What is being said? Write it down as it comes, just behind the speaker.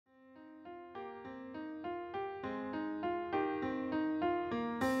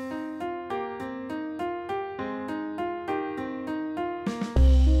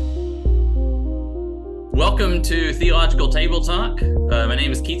Welcome to Theological Table Talk. My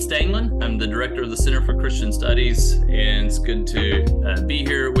name is Keith Stanglin. I'm the director of the Center for Christian Studies, and it's good to be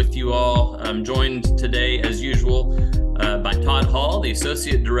here with you all. I'm joined today, as usual, by Todd Hall, the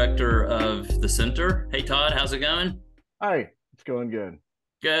associate director of the center. Hey, Todd, how's it going? Hi, it's going good.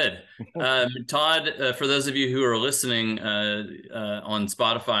 Good. Todd, for those of you who are listening on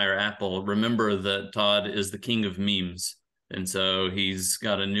Spotify or Apple, remember that Todd is the king of memes. And so he's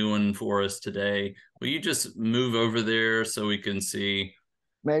got a new one for us today. Will you just move over there so we can see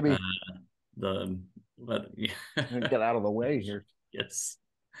Maybe the get out of the way here. Yes.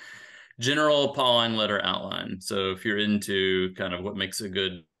 General Pauline letter outline. So if you're into kind of what makes a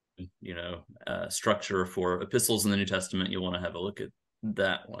good, structure for epistles in the New Testament, you'll want to have a look at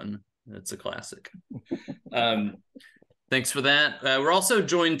that one. It's a classic. Thanks for that. We're also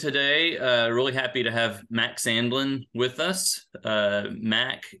joined today, really happy to have Mac Sandlin with us.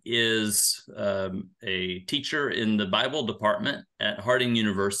 Mac is a teacher in the Bible department at Harding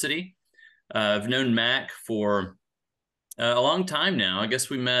University. I've known Mac for a long time now. I guess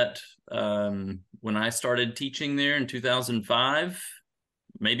we met when I started teaching there in 2005.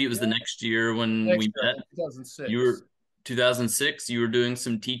 Maybe it was the next year when we met. 2006. 2006, you were doing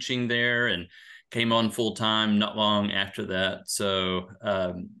some teaching there and came on full time not long after that. So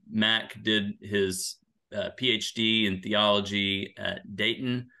Mac did his PhD in theology at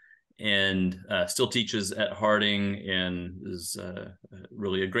Dayton and still teaches at Harding and is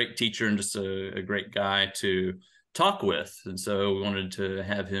really a great teacher and just a great guy to talk with. And so we wanted to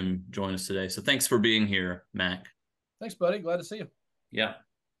have him join us today. So thanks for being here, Mac. Thanks, buddy. Glad to see you. Yeah.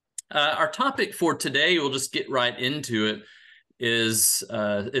 Our topic for today, we'll just get right into it, is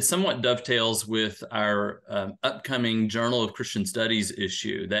it somewhat dovetails with our upcoming Journal of Christian Studies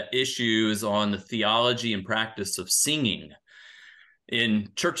issue. That issue is on the theology and practice of singing in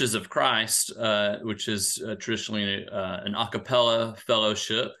Churches of Christ, which is traditionally an a cappella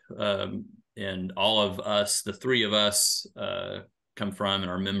fellowship. And all of us, the three of us, come from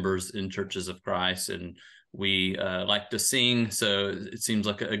and are members in Churches of Christ, and we like to sing, so it seems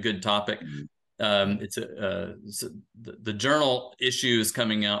like a good topic. The journal issue is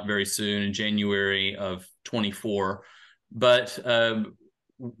coming out very soon in January of 24, but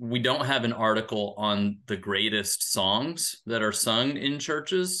we don't have an article on the greatest songs that are sung in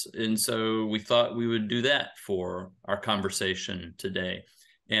churches, and so we thought we would do that for our conversation today.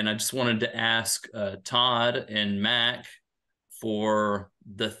 And I just wanted to ask Todd and Mac for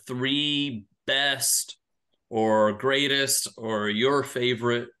the three best or greatest or your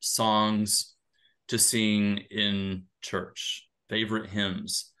favorite songs to sing in church, favorite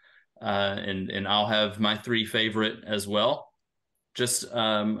hymns. And I'll have my three favorite as well. Just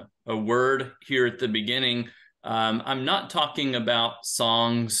a word here at the beginning. I'm not talking about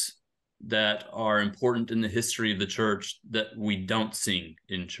songs that are important in the history of the church that we don't sing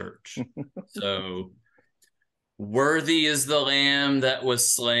in church. So worthy is the Lamb that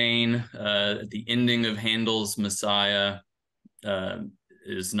was slain. The ending of Handel's Messiah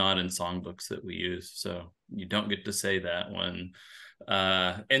is not in songbooks that we use, so you don't get to say that one.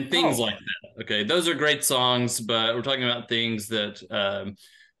 And things like that. Okay, those are great songs, but we're talking about things that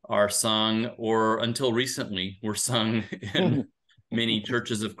are sung, or until recently were sung in many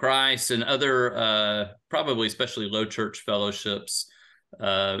Churches of Christ and other, probably especially low church fellowships.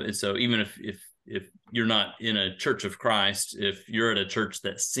 And so even if you're not in a Church of Christ, if you're at a church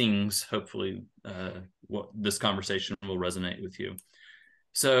that sings, hopefully this conversation will resonate with you.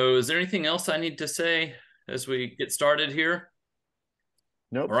 So is there anything else I need to say as we get started here?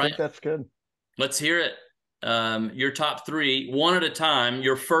 Nope, All right. I think that's good. Let's hear it. Your top three, one at a time.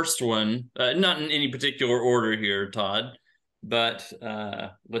 Your first one, not in any particular order here, Todd, but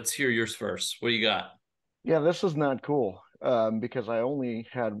let's hear yours first. What do you got? Yeah, this is not cool because I only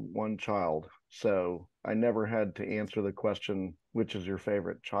had one child. So I never had to answer the question, which is your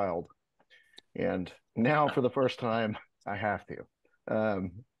favorite child? And now for the first time, I have to.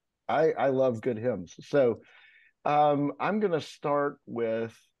 I love good hymns. So I'm going to start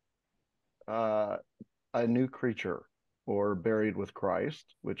with A New Creature, or Buried with Christ,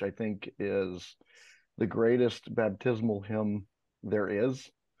 which I think is the greatest baptismal hymn there is.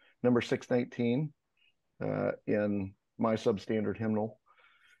 Number 619 in my substandard hymnal.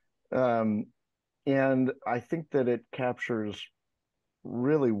 And I think that it captures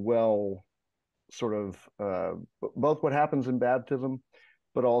really well sort of both what happens in baptism,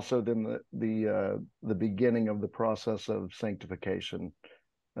 but also then the beginning of the process of sanctification.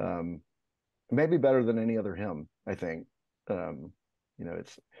 Maybe better than any other hymn, I think.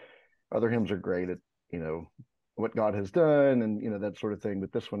 It's other hymns are great at, what God has done and, that sort of thing.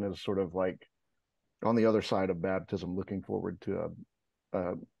 But this one is sort of like on the other side of baptism, looking forward to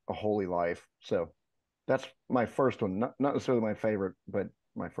a holy life. So that's my first one. Not necessarily my favorite, but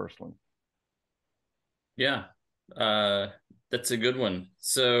my first one. Yeah, that's a good one.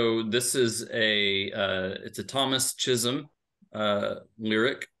 So this is it's a Thomas Chisholm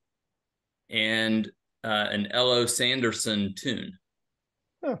lyric and an L.O. Sanderson tune.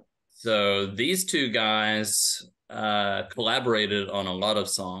 Huh. So these two guys collaborated on a lot of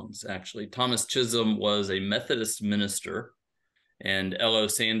songs, actually. Thomas Chisholm was a Methodist minister, and L.O.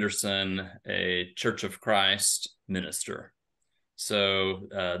 Sanderson, a Church of Christ minister. So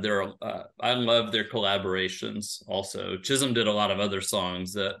I love their collaborations also. Chisholm did a lot of other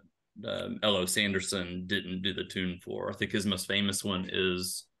songs that L.O. Sanderson didn't do the tune for. I think his most famous one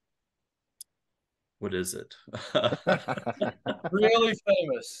is, what is it? Really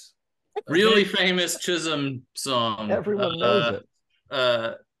famous. Really famous Chisholm song. Everyone knows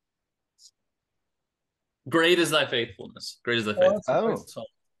it. Great is thy faithfulness. Great is thy faithfulness. That's a great song.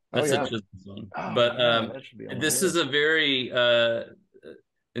 That's yeah. a Chisholm song. Oh, But yeah, that should be on this the is a very,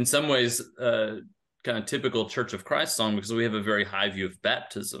 in some ways, kind of typical Church of Christ song because we have a very high view of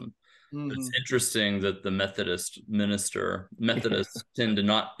baptism. It's interesting that the Methodists tend to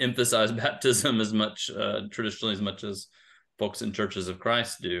not emphasize baptism as much traditionally as much as folks in Churches of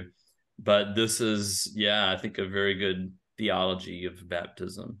Christ do. But this is, I think a very good theology of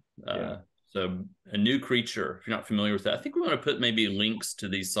baptism. So A New Creature, if you're not familiar with that, I think we want to put maybe links to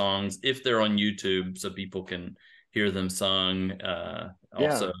these songs if they're on YouTube so people can hear them sung.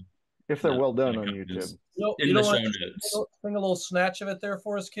 Also, if they're well done on YouTube. In the show notes. Sing a little snatch of it there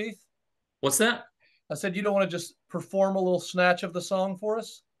for us, Keith. What's that? I said you don't want to just perform a little snatch of the song for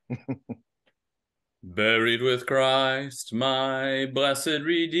us? Buried with Christ, my blessed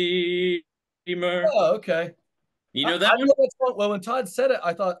Redeemer. Oh, okay. You know that one? Well, when Todd said it,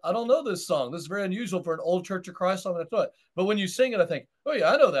 I thought, I don't know this song. This is very unusual for an old Church of Christ song. I thought, but when you sing it, I think, oh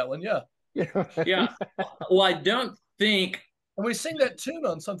yeah, I know that one. Yeah. Yeah. Well, I don't think. And we sing that tune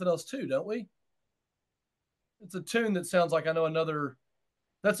on something else too, don't we? It's a tune that sounds like I know another.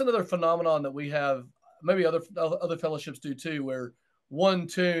 That's another phenomenon that we have. Maybe other fellowships do too, where one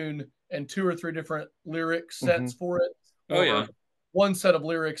tune and two or three different lyric sets for it. Or one set of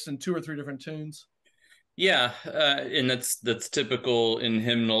lyrics and two or three different tunes. Yeah, and that's typical in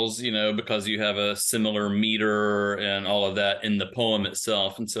hymnals, because you have a similar meter and all of that in the poem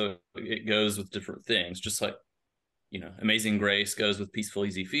itself, and so it goes with different things, just like Amazing Grace goes with Peaceful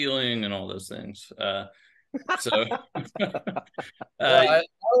Easy Feeling and all those things. I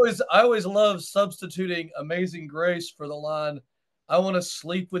always love substituting Amazing Grace for the line, I want to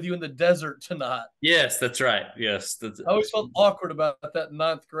sleep with you in the desert tonight. Yes, that's right. Yes. I always felt awkward about that in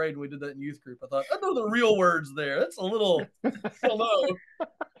 9th grade when we did that in youth group. I thought, I know the real words there. That's a little, I don't know.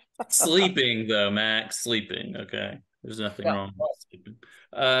 Sleeping, though, Max. Sleeping. Okay. There's nothing wrong with sleeping.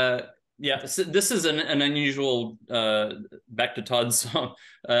 So this is an unusual, back to Todd's song,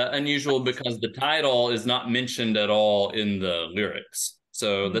 unusual because the title is not mentioned at all in the lyrics.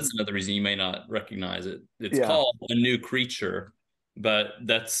 So that's another reason you may not recognize it. It's called A New Creature, but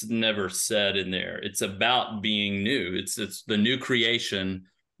that's never said in there. It's about being new. It's the new creation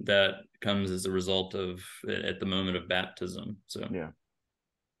that comes as a result of at the moment of baptism. So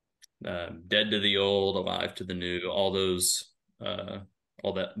dead to the old, alive to the new, all those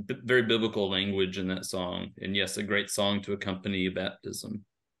all that very biblical language in that song. And yes, a great song to accompany baptism.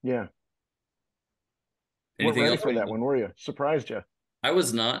 Yeah. Anything ready else for that one, were you? Surprised you? I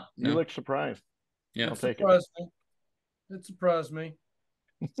was not. No. You look surprised. Yeah. I'll take it. It surprised me.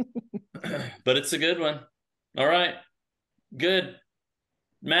 But it's a good one. All right. Good.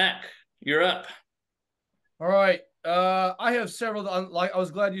 Mac, you're up. All right. I have several. I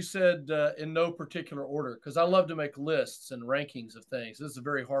was glad you said in no particular order, because I love to make lists and rankings of things. This is a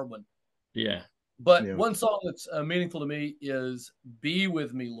very hard one. Yeah. But one song that's meaningful to me is "Be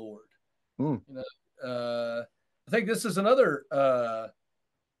With Me, Lord." I think this is another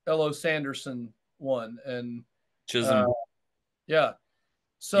L.O. Sanderson one, and Chisholm.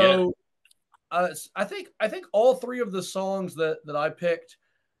 So I think all three of the songs that I picked,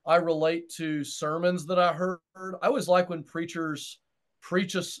 I relate to sermons that I heard. I always like when preachers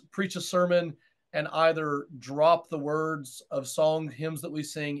preach a sermon and either drop the words of song hymns that we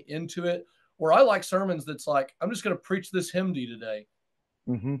sing into it, or I like sermons that's like, I'm just going to preach this hymn to you today.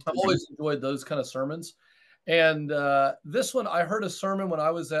 I've always enjoyed those kind of sermons. And this one, I heard a sermon when I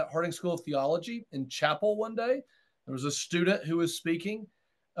was at Harding School of Theology in chapel one day. There was a student who was speaking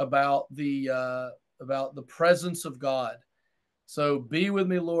about the presence of God. So, be with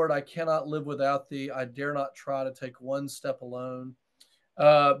me, Lord. I cannot live without thee. I dare not try to take one step alone.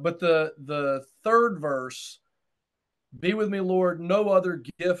 But the third verse, be with me, Lord, no other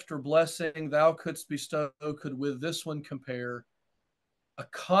gift or blessing thou couldst bestow could with this one compare, a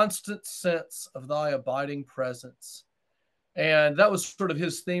constant sense of thy abiding presence. And that was sort of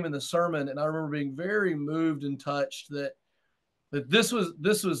his theme in the sermon. And I remember being very moved and touched that this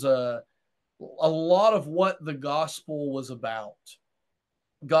was a lot of what the gospel was about.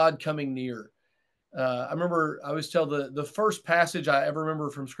 God coming near. I remember I always tell the first passage I ever remember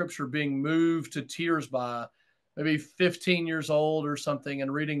from scripture being moved to tears by, maybe 15 years old or something,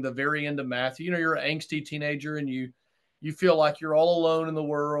 and reading the very end of Matthew. You know, you're an angsty teenager and you feel like you're all alone in the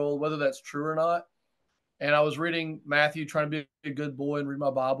world, whether that's true or not. And I was reading Matthew, trying to be a good boy and read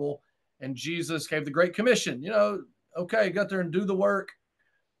my Bible. And Jesus gave the Great Commission, okay, go out there and do the work.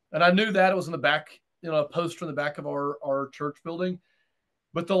 And I knew that it was in the back, a poster in the back of our church building.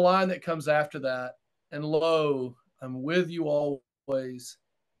 But the line that comes after that, and lo, I'm with you always,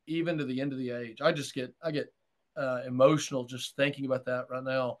 even to the end of the age. I get emotional just thinking about that right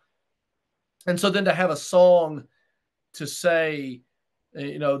now. And so then to have a song to say,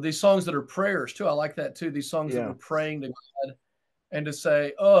 these songs that are prayers too. I like that too. These songs that we're praying to God, and to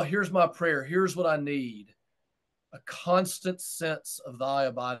say, oh, here's my prayer. Here's what I need. A constant sense of thy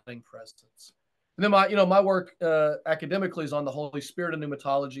abiding presence. And then my work academically is on the Holy Spirit and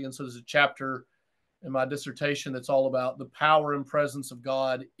pneumatology. And so there's a chapter in my dissertation that's all about the power and presence of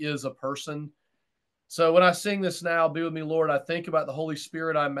God is a person. So when I sing this now, be with me, Lord, I think about the Holy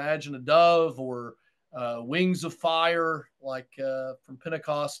Spirit. I imagine a dove or wings of fire, like from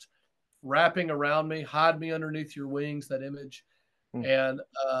Pentecost, wrapping around me, hide me underneath your wings, that image. And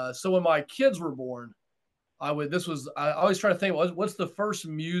so when my kids were born, I always try to think, what's the first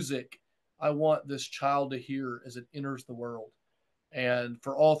music I want this child to hear as it enters the world? And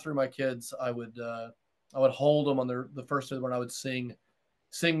for all three of my kids, I would hold them on the first day when I would sing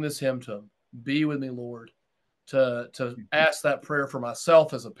this hymn to them, be with me, Lord, to ask that prayer for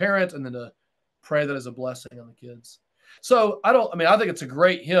myself as a parent, and then to pray that as a blessing on the kids. So I think it's a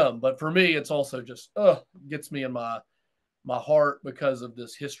great hymn, but for me, it's also just, gets me in my heart because of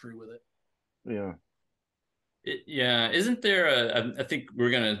this history with it. Yeah. Isn't there I think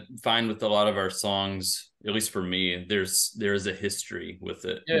we're going to find with a lot of our songs, at least for me, there's a history with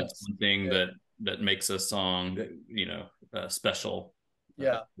it. Yes. It's one thing that makes a song, special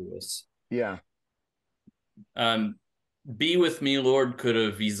to us. Yeah. Be with me, Lord could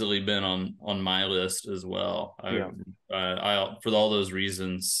have easily been on my list as well. I for all those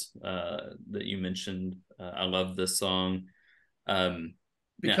reasons that you mentioned, I love this song.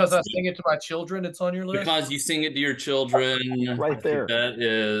 Because I sing it to my children, it's on your list? Because you sing it to your children. Right there. That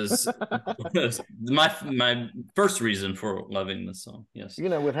is my first reason for loving this song. Yes.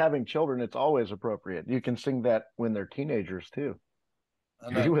 With having children, it's always appropriate. You can sing that when they're teenagers too.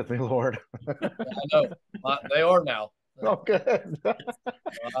 Be with me, Lord. I know. They are now. Oh, good.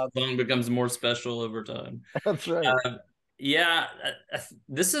 Song becomes more special over time. That's right.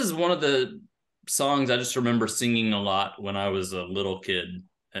 This is one of the songs I just remember singing a lot when I was a little kid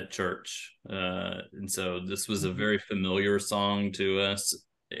at church. And so this was a very familiar song to us.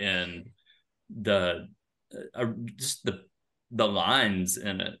 And just the lines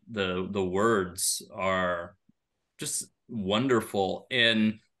in it, the words are just wonderful,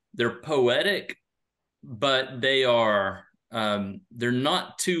 and they're poetic, but they're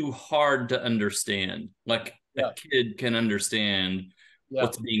not too hard to understand. Like a kid can understand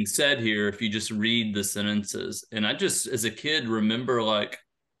what's being said here if you just read the sentences. And I just, as a kid, remember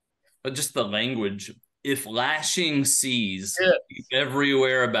just the language. If lashing seas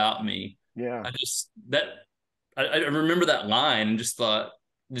everywhere about me. Yeah. I remember that line and just thought,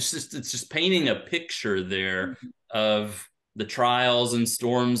 it's just painting a picture there of the trials and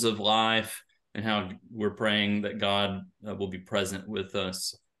storms of life, and how we're praying that God will be present with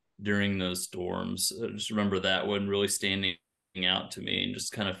us during those storms. I just remember that one really standing out to me and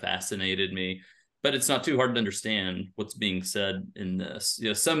just kind of fascinated me. But it's not too hard to understand what's being said in this.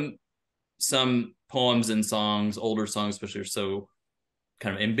 Some poems and songs, older songs especially, are so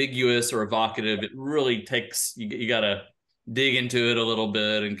kind of ambiguous or evocative. It really takes, you got to dig into it a little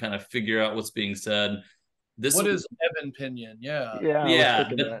bit and kind of figure out what's being said. What is Evan Pinion?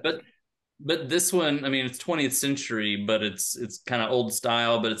 But this one, I mean, it's 20th century, but it's kind of old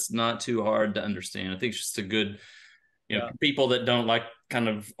style, but it's not too hard to understand. I think it's just a good, people that don't like kind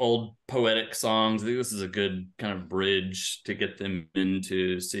of old poetic songs, I think this is a good kind of bridge to get them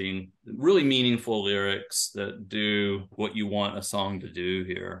into seeing really meaningful lyrics that do what you want a song to do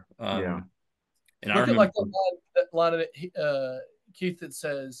here. And I remember like that line of it, Keith, that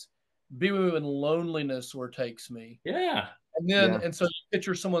says, be with me when loneliness overtakes me. Yeah. And then, Yeah. and so you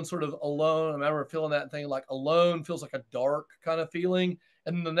picture someone sort of alone. I remember feeling that thing like alone feels like a dark kind of feeling.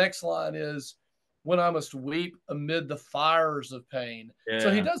 And then the next line is when I must weep amid the fires of pain.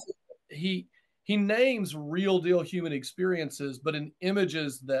 So Yeah. he names real deal human experiences, but in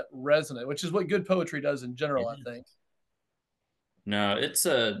images that resonate, which is what good poetry does in general, I think. No, it's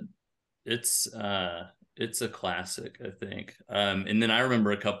a classic, I think. And then I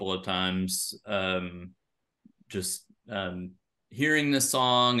remember a couple of times just hearing this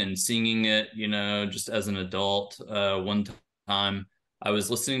song and singing it, just as an adult. One time I was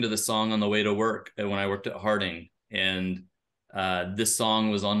listening to the song on the way to work when I worked at Harding, and this song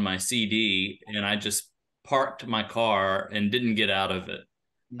was on my CD, and I just parked my car and didn't get out of it.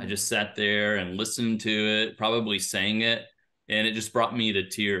 I just sat there and listened to it, probably sang it, and it just brought me to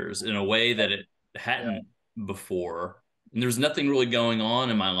tears in a way that it hadn't before. And there's nothing really going on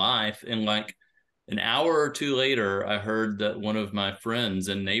in my life. And like an hour or two later, I heard that one of my friends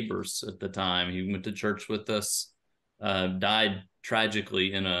and neighbors at the time, he went to church with us, died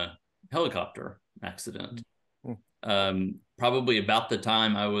tragically in a helicopter accident. Probably about the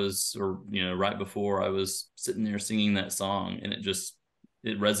time I was, or right before I was sitting there singing that song, and it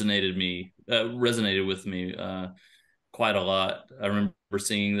resonated with me quite a lot. I remember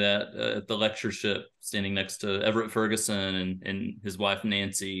singing that at the lectureship, standing next to Everett Ferguson and his wife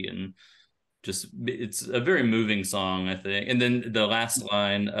Nancy, and just it's a very moving song, I think. And then the last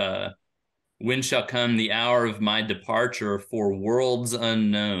line, when shall come the hour of my departure for worlds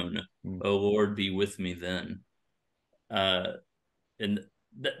unknown, O Lord, be with me then. And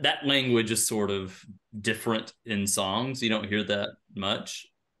that language is sort of different in songs. You don't hear that much.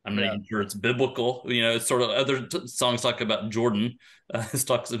 I'm not even sure it's biblical. It's sort of other songs talk about Jordan. This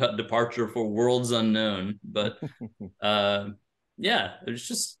talks about departure for worlds unknown. But yeah, it's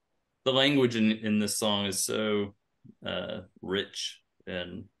just the language in this song is so rich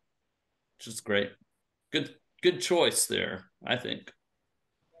and just great. Good choice there, I think.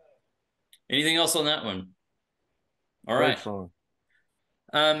 Anything else on that one? All Great right. song.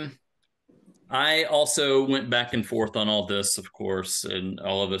 I also went back and forth on all this, of course, and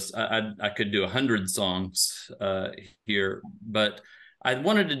all of us. I could do 100 songs here, but I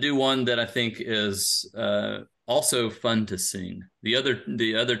wanted to do one that I think is also fun to sing. The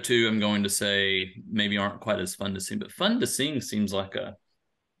other two, I'm going to say, maybe aren't quite as fun to sing, but fun to sing seems like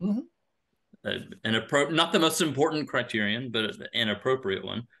not the most important criterion, but an appropriate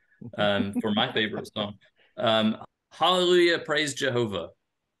one for my favorite song. Hallelujah, praise Jehovah.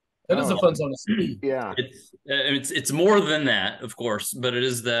 It is a fun song to sing. Yeah. It's more than that, of course, but it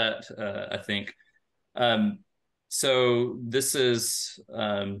is that, I think. So this is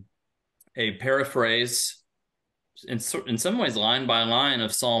a paraphrase in some ways line by line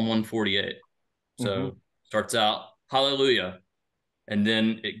of Psalm 148. So starts out hallelujah, and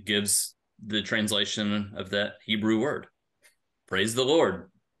then it gives the translation of that Hebrew word. Praise the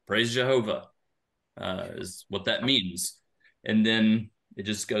Lord, praise Jehovah, is what that means. And then it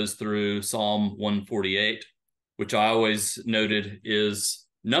just goes through Psalm 148, which I always noted is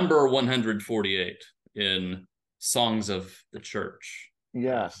number 148 in Songs of the Church.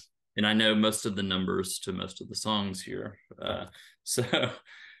 Yes. And I know most of the numbers to most of the songs here. So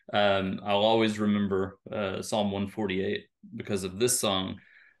I'll always remember Psalm 148 because of this song.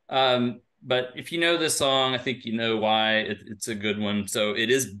 But if you know this song, I think you know why it's a good one. So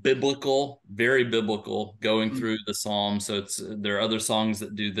it is biblical, very biblical, going through the Psalm. So there are other songs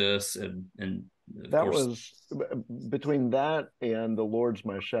that do this, and of that course, was between that and "The Lord's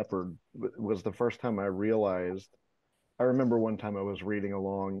My Shepherd" was the first time I realized. I remember one time I was reading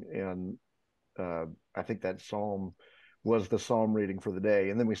along, and I think that psalm was the psalm reading for the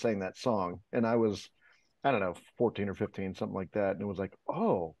day, and then we sang that song, and I don't know, 14 or 15, something like that. And it was like,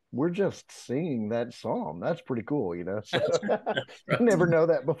 oh, we're just singing that psalm. That's pretty cool, So right. I never know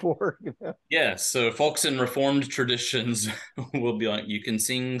that before. Yeah, so folks in Reformed traditions will be like, you can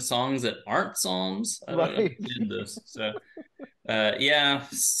sing songs that aren't psalms. I don't understand this. So yeah,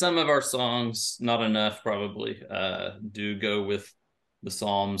 some of our songs, not enough probably, do go with the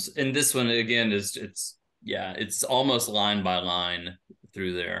psalms. And this one again it's almost line by line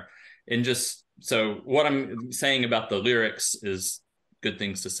through there. And just so what I'm saying about the lyrics is good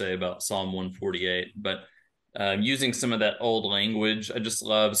things to say about Psalm 148, but using some of that old language, I just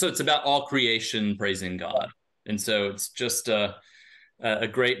love. So it's about all creation praising God. And so it's just a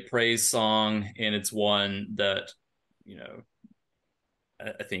great praise song, and it's one that,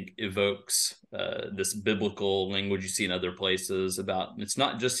 I think evokes this biblical language you see in other places about it's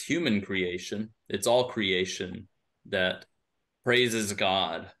not just human creation, it's all creation that praises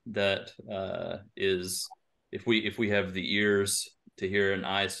God, that is, if we have the ears to hear and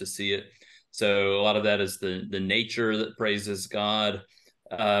eyes to see it. So a lot of that is the nature that praises God.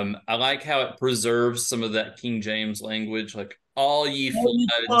 I like how it preserves some of that King James language, like all ye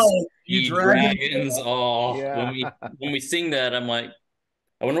floods, You ye dragon. dragons, all. Yeah. When we sing that, I'm like,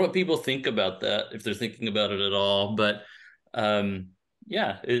 I wonder what people think about that, if they're thinking about it at all. But um,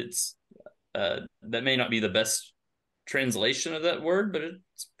 yeah, it's that may not be the best translation of that word, but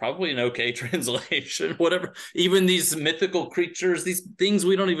it's probably an okay translation. Whatever, even these mythical creatures, these things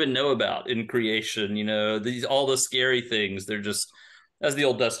we don't even know about in creation, these all the scary things, they're just, as the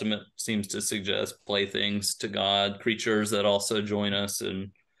Old Testament seems to suggest, playthings to God, creatures that also join us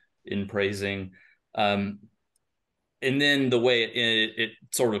in praising. Um, and then the way it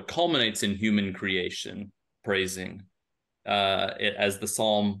sort of culminates in human creation, praising, as the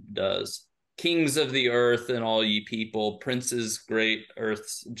psalm does. Kings of the earth and all ye people, princes great,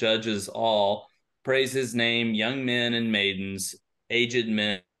 earth's judges all, praise his name, young men and maidens, aged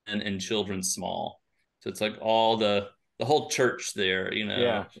men and children small. So it's like all the whole church there,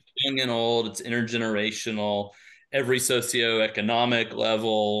 Yeah. young and old. It's intergenerational. Every socioeconomic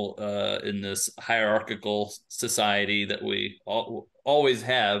level in this hierarchical society that we always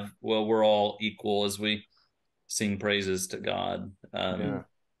have. Well, we're all equal as we sing praises to God. Yeah.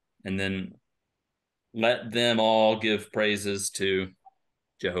 And then let them all give praises to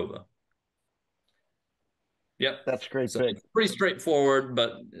Jehovah. Yep. That's a great So pick. it's pretty straightforward,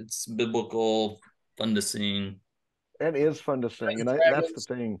 but it's biblical, fun to sing. It is fun to sing. And that's the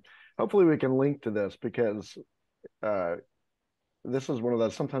thing. Hopefully we can link to this because uh, this is one of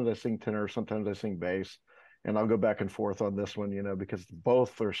those. Sometimes I sing tenor, sometimes I sing bass, and I'll go back and forth on this one, because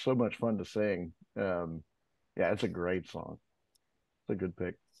both are so much fun to sing. Yeah, it's a great song. It's a good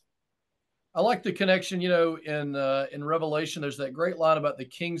pick. I like the connection, in Revelation, there's that great line about the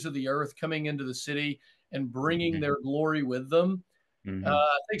kings of the earth coming into the city and bringing their glory with them.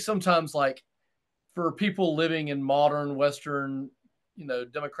 I think sometimes, like, for people living in modern Western,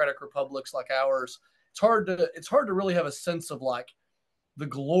 democratic republics like ours, it's hard to really have a sense of like the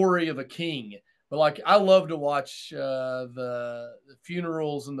glory of a king. But like, I love to watch the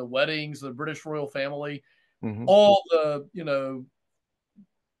funerals and the weddings of the British royal family, all the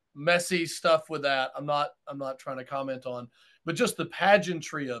messy stuff with that. I'm not trying to comment on, but just the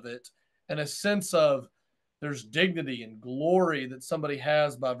pageantry of it and a sense of there's dignity and glory that somebody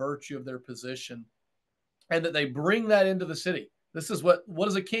has by virtue of their position, and that they bring that into the city. This is what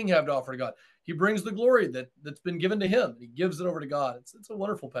does a king have to offer to God? He brings the glory that's been given to him. He gives it over to God. It's a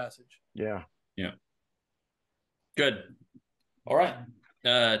wonderful passage. Yeah. Yeah. Good. All right.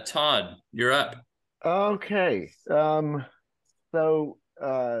 Todd, you're up. Okay. So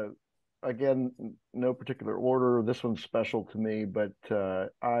again, no particular order. This one's special to me, but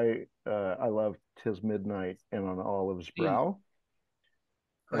I love "'Tis Midnight" and "On Olive's Brow."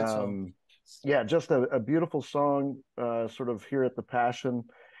 Great song. Yeah, just a beautiful song, sort of here at the Passion,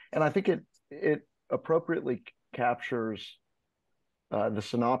 and I think it appropriately captures the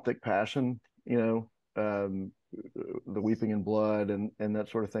synoptic passion, the weeping and blood and that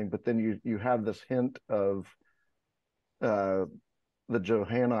sort of thing. But then you have this hint of uh, the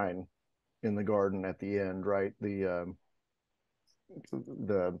Johannine in the garden at the end, right? The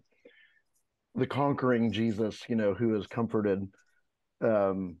the conquering Jesus, who is comforted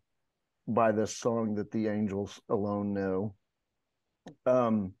um, by this song that the angels alone know.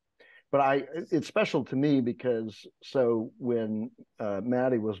 Um, but it's special to me because so when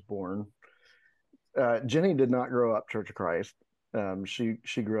Maddie was born, Jenny did not grow up Church of Christ.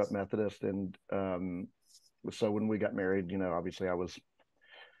 She grew up Methodist, and so when we got married, obviously I was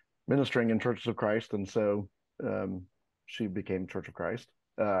ministering in Churches of Christ, and so she became Church of Christ,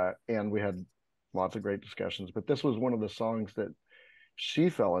 and we had lots of great discussions. But this was one of the songs that she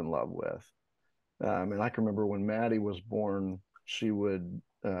fell in love with, and I can remember when Maddie was born, she would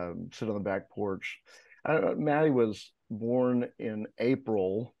sit on the back porch. Maddie was born in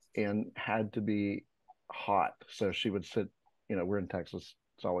April and had to be hot, so she would sit. We're in Texas;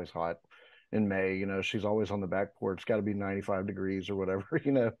 it's always hot. In May, she's always on the back porch. Got to be 95 degrees or whatever,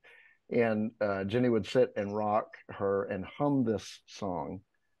 And Jenny would sit and rock her and hum this song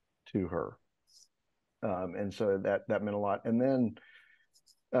to her, and so that meant a lot. And then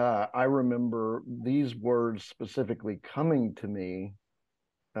I remember these words specifically coming to me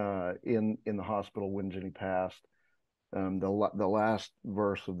in the hospital when Jenny passed. The last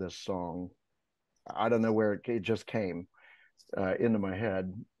verse of this song, I don't know where it just came into my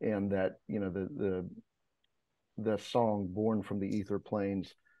head, and that the song "Born from the Ether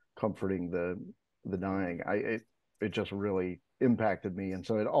Plains," comforting the dying. It just really impacted me, and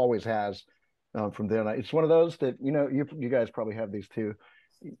so it always has from then. It's one of those that you guys probably have these too.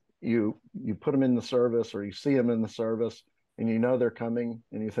 You put them in the service, or you see them in the service, and they're coming,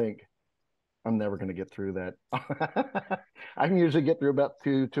 and you think, I'm never going to get through that. I can usually get through about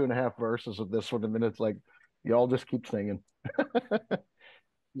 2.5 verses of this one, and then it's like, y'all just keep singing.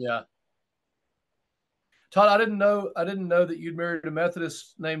 Yeah. Todd, I didn't know that you'd married a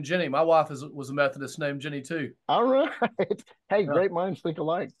Methodist named Jenny. My wife was a Methodist named Jenny too. All right. Hey, Yeah. Great minds think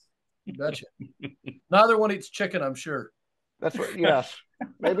alike. Gotcha. Neither one eats chicken, I'm sure. That's what. Yes,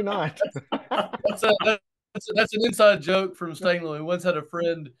 maybe not. That's an inside joke from Stanley. We once had a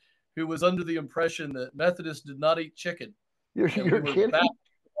friend who was under the impression that Methodists did not eat chicken. You're kidding? Why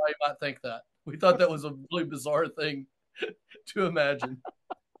you might think that. We thought that was a really bizarre thing to imagine.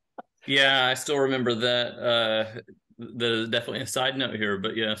 Yeah, I still remember that. There's definitely a side note here,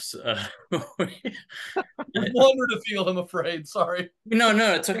 but yes. Wonder to feel, I'm afraid. Sorry. No,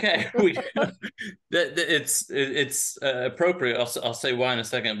 it's okay. It's appropriate. I'll say why in a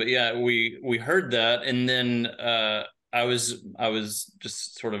second, but yeah, we heard that, and then I was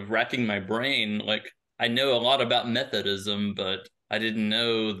just sort of racking my brain. Like, I know a lot about Methodism, but I didn't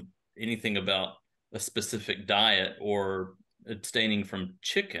know anything about a specific diet or abstaining from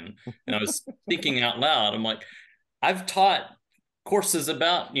chicken. And I was thinking out loud. I'm like, I've taught courses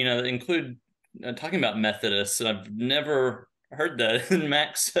about, that include talking about Methodists, and I've never heard that. And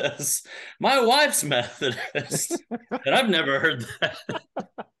Mac says, my wife's Methodist, and I've never heard that.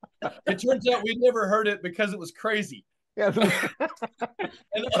 It turns out we'd never heard it because it was crazy. Yeah.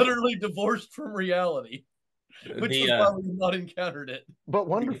 And utterly divorced from reality, which is why we've not encountered it. But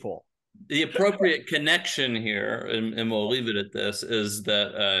wonderful. The appropriate connection here, and we'll leave it at this, is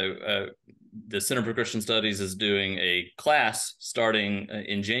that the Center for Christian Studies is doing a class starting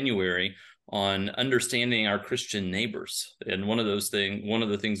in January on understanding our Christian neighbors. And one of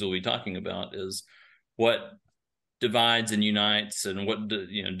the things we'll be talking about is what divides and unites, and what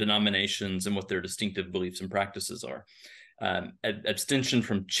denominations and what their distinctive beliefs and practices are. Abstention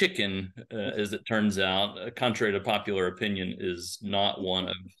from chicken, as it turns out, contrary to popular opinion, is not one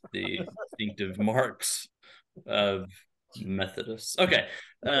of the distinctive marks of Methodists. Okay,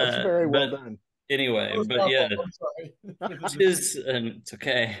 that's very well done. Anyway, but yeah, it's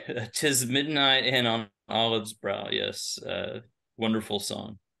okay. 'Tis midnight and on Olive's brow. Yes, wonderful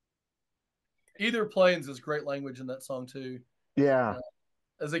song. Either Plains is great language in that song too. Yeah.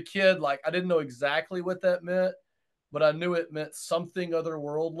 As a kid, like, I didn't know exactly what that meant, but I knew it meant something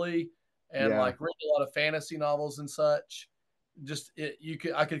otherworldly, and like read a lot of fantasy novels and such.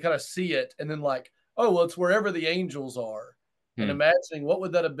 I could kind of see it, and then like, oh well, it's wherever the angels are, and imagining what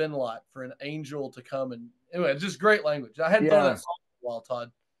would that have been like for an angel to come. And anyway, it's just great language. I hadn't thought of that song in a while,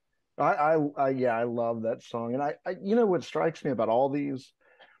 Todd. I love that song, and I what strikes me about all these,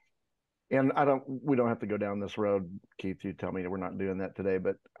 and we don't have to go down this road, Keith. You tell me we're not doing that today,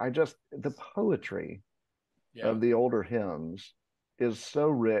 but the poetry of the older hymns is so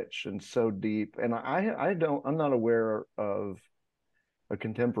rich and so deep, and I'm not aware of a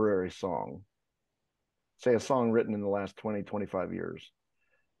contemporary song, say a song written in the last 20, 25 years,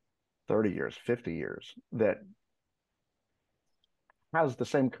 30 years, 50 years, that has the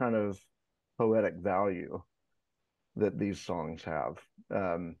same kind of poetic value that these songs have.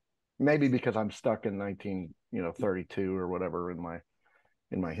 Maybe because I'm stuck in 1932 or whatever in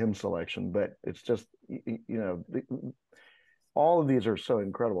my hymn selection, but it's just, all of these are so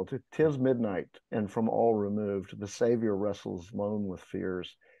incredible. 'Tis midnight and from all removed, the Savior wrestles lone with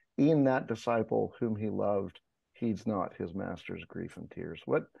fears. E'en that disciple whom he loved heeds not his master's grief and tears.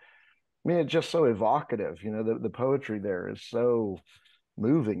 It's just so evocative. The poetry there is so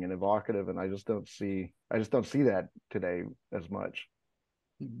moving and evocative, and I just don't see that today as much.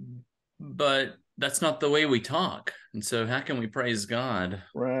 But that's not the way we talk, and so how can we praise God?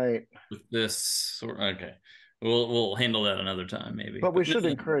 Right. With this, okay, we'll handle that another time, maybe. But we should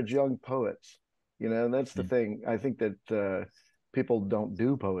encourage young poets. That's the thing. I think that people don't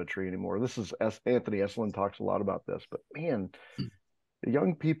do poetry anymore. This is Anthony Eslin talks a lot about this, but man, the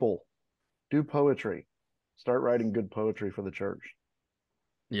young people do poetry. Start writing good poetry for the church.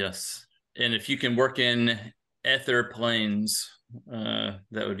 Yes, and if you can work in ether planes, that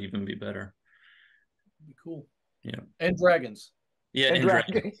would even be better. Be cool. Yeah, and dragons. Yeah, and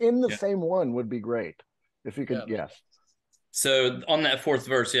dragons in the same one would be great if you could. Yes. So on that fourth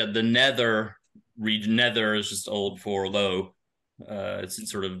verse, the nether region. Nether is just old for low. It's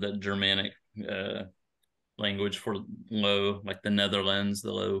sort of the Germanic language for low, like the Netherlands,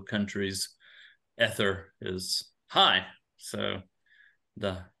 the Low Countries. Ether is high, so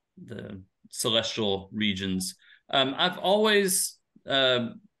the celestial regions. I've always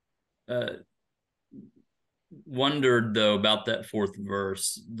wondered, though, about that fourth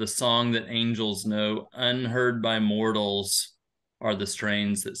verse, the song that angels know, unheard by mortals are the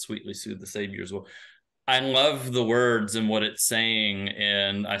strains that sweetly soothe the Savior's will. I love the words and what it's saying,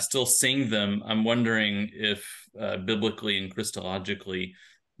 and I still sing them. I'm wondering if biblically and Christologically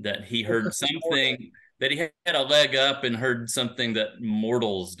that he heard something, that he had a leg up and heard something that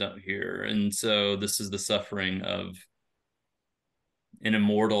mortals don't hear. And so this is the suffering of an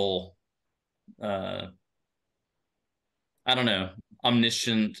immortal, I don't know,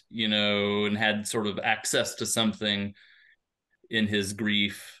 omniscient, and had sort of access to something in his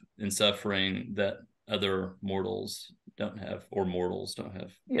grief and suffering that other mortals don't have, or mortals don't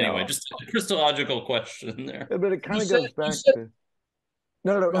have. Anyway, just a Christological question there. But it kind of goes back to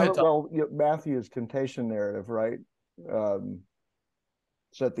no. Ahead, well, Matthew's temptation narrative, right? So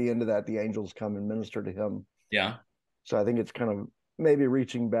at the end of that, the angels come and minister to him. Yeah. So I think it's kind of maybe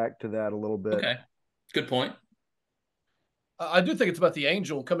reaching back to that a little bit. Okay, good point. I do think it's about the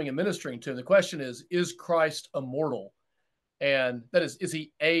angel coming and ministering to him. The question is Christ immortal? And that is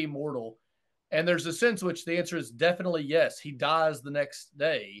he amortal? And there's a sense in which the answer is definitely yes. He dies the next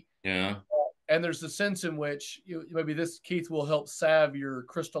day. Yeah. And there's a sense in which maybe this, Keith, will help salve your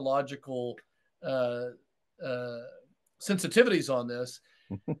Christological sensitivities on this.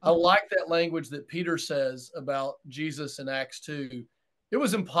 I like that language that Peter says about Jesus in Acts 2. It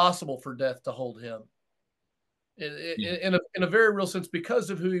was impossible for death to hold him. In a very real sense, because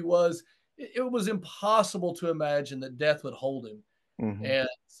of who he was, it was impossible to imagine that death would hold him. Mm-hmm. And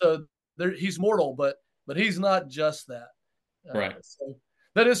so he's mortal, but he's not just that. Right. So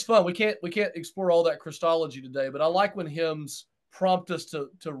that is fun. We can't explore all that Christology today, but I like when hymns prompt us to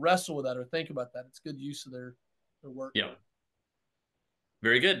wrestle with that or think about that. It's good use of their work. Yeah.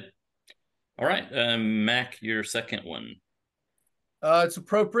 Very good. All right, Mac, your second one. It's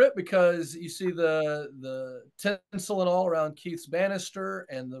appropriate because you see the tinsel and all around Keith's banister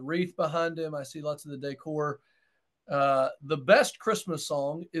and the wreath behind him. I see lots of the decor. The best Christmas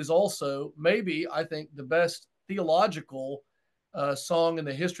song is also maybe, I think, the best theological song in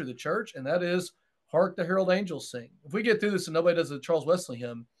the history of the church, and that is "Hark, the Herald Angels Sing." If we get through this and nobody does a Charles Wesley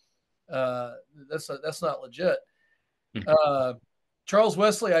hymn, that's not legit. Charles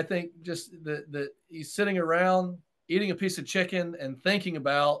Wesley, I think, just that he's sitting around eating a piece of chicken and thinking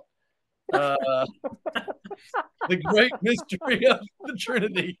about the great mystery of the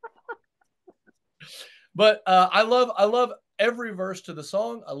Trinity. But I love every verse to the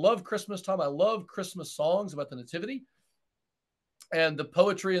song. I love Christmas time. I love Christmas songs about the Nativity. And the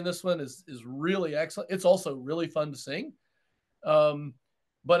poetry in this one is really excellent. It's also really fun to sing.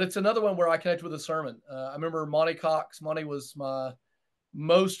 But it's another one where I connect with a sermon. I remember Monty Cox. Monty was my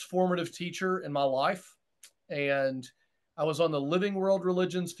most formative teacher in my life. And I was on the Living World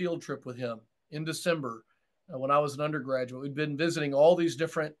Religions field trip with him in December when I was an undergraduate. We'd been visiting all these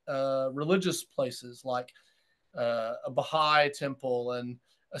different religious places, like a Baha'i temple and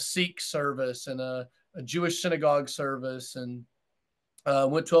a Sikh service and a Jewish synagogue service, and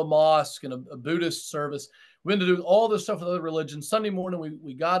went to a mosque and a Buddhist service. We went to do all this stuff with other religions. Sunday morning,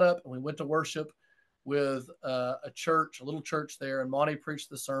 we got up and we went to worship with a little church there, and Monty preached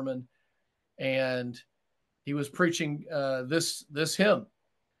the sermon, and he was preaching this hymn.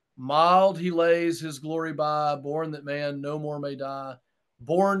 Mild he lays his glory by, born that man no more may die,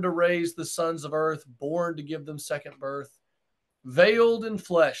 born to raise the sons of earth, born to give them second birth. Veiled in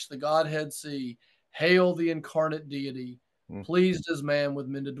flesh the Godhead see, hail the incarnate deity, pleased as man with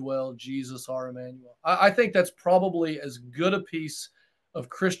men to dwell, Jesus our Emmanuel. I think that's probably as good a piece of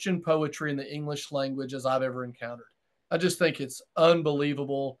Christian poetry in the English language as I've ever encountered. I just think it's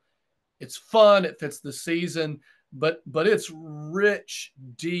unbelievable. It's fun. It fits the season, but it's rich,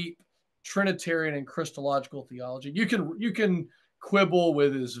 deep Trinitarian and Christological theology. You can quibble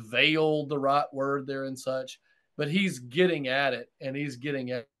with is veiled the right word there and such, but he's getting at it, and he's getting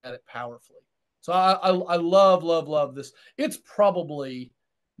at it powerfully. So I love this. It's probably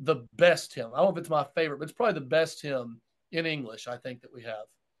the best hymn. I don't know if it's my favorite, but it's probably the best hymn in English, I think, that we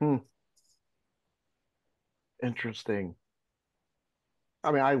have. Interesting.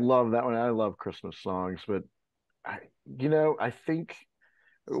 I mean, I love that one. I love Christmas songs, but I think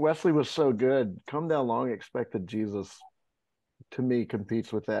Wesley was so good. Come Thou Long Expected Jesus, to me,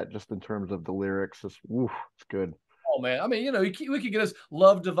 competes with that just in terms of the lyrics. It's good. Oh man, I mean, we could get us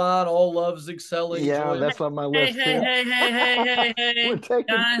 "Love Divine," "All Loves Excelling." Yeah, that's on my list. Hey, We're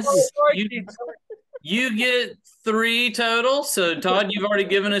taking guys, You get 3 total. So Todd, you've already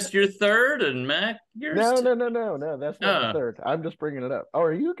given us your third, and Mac, yours No, too. no, no, no, no. That's not the Oh, third. I'm just bringing it up. Oh,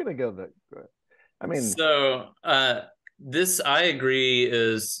 are you gonna go the? I mean, so this I agree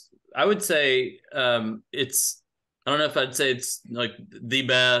is I would say it's I don't know if I'd say it's like the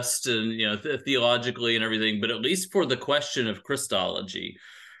best and theologically and everything, but at least for the question of Christology,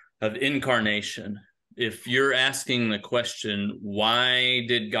 of incarnation, if you're asking the question, why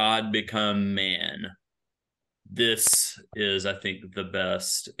did God become man? This is, I think, the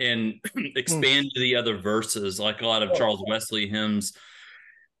best. And expand to the other verses, like a lot of Charles Wesley hymns,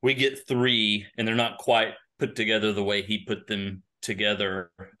 we get 3, and they're not quite put together the way he put them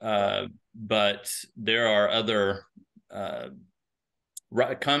together. But there are other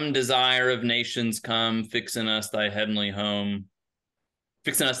come, desire of nations, come, fix in us thy heavenly home.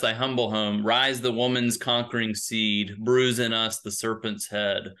 Fix in us thy humble home. Rise the woman's conquering seed. Bruise in us the serpent's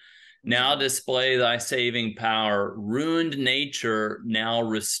head. Now display thy saving power. Ruined nature now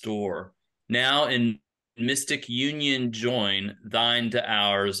restore. Now in mystic union join, thine to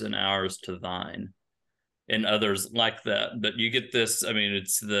ours and ours to thine. And others like that. But you get this, I mean,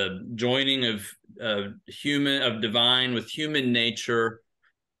 it's the joining of divine with human nature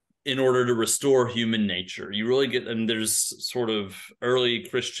in order to restore human nature. You really get, and there's sort of early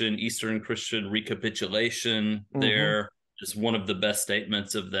Christian, Eastern Christian recapitulation there. Just one of the best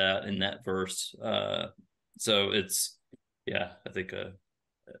statements of that in that verse. So it's, yeah, I think a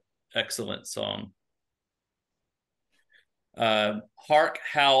excellent song. Hark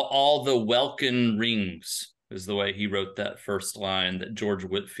how all the welkin rings is the way he wrote that first line that George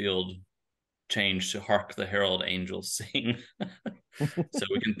Whitefield changed to Hark the Herald Angels Sing. So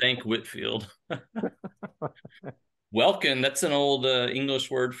we can thank Whitefield. Welkin, that's an old English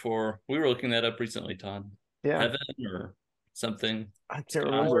word for, we were looking that up recently, Todd. yeah, Heaven or something. I can't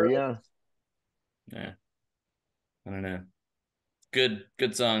remember. Yeah. I don't know. Good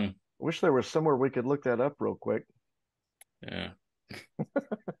song. Wish there was somewhere we could look that up real quick. Yeah.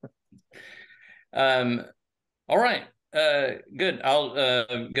 All right. Good.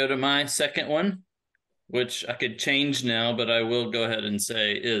 I'll go to my second one, which I could change now, but I will go ahead and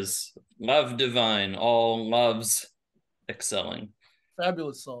say is Love Divine, all loves excelling.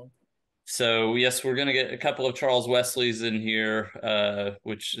 Fabulous song. So yes, we're going to get a couple of Charles Wesleys in here,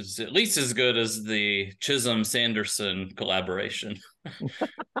 which is at least as good as the Chisholm-Sanderson collaboration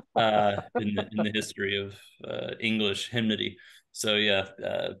in the history of English hymnody. So yeah,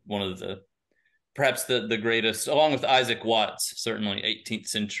 one of the perhaps the greatest, along with Isaac Watts, certainly 18th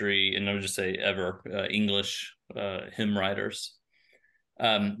century, and I would just say ever, English hymn writers.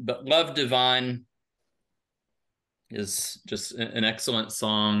 But Love Divine is just an excellent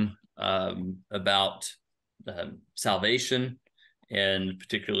song about salvation, and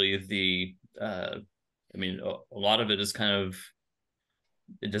particularly I mean, a lot of it is kind of,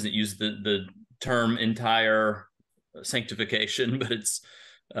 it doesn't use the term entire sanctification, but it's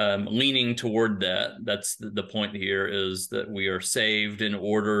leaning toward that. That's the point here, is that we are saved in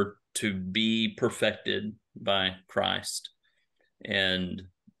order to be perfected by Christ and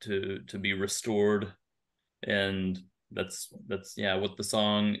to be restored. And that's yeah, what the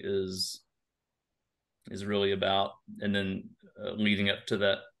song is really about. And then leading up to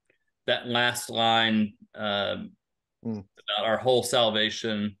that last line about our whole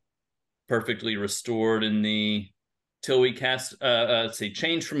salvation, perfectly restored in thee, till we cast let's see,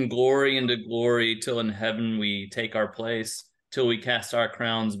 change from glory into glory, till in heaven we take our place, till we cast our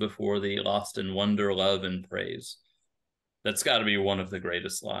crowns before thee, lost in wonder, love, and praise. That's got to be one of the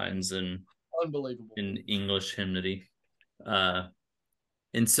greatest lines in Unbelievable in English hymnody.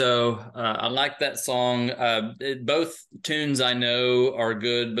 And so I like that song. Both tunes I know are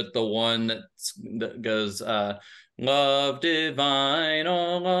good, but the one that goes love divine,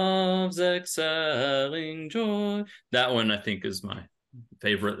 all love's excelling joy, that one I think is my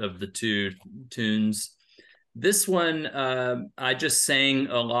favorite of the 2 tunes. This one I just sang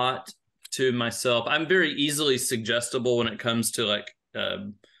a lot to myself. I'm very easily suggestible when it comes to like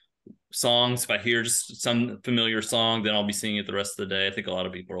songs. If I hear just some familiar song, then I'll be singing it the rest of the day. I think a lot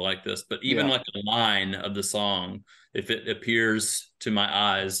of people are like this, but even like a line of the song, if it appears to my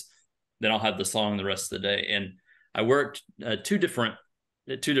eyes, then I'll have the song the rest of the day. And I worked two different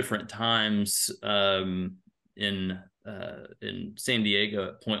times in San Diego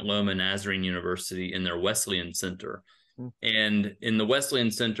at Point Loma Nazarene University in their Wesleyan Center. And in the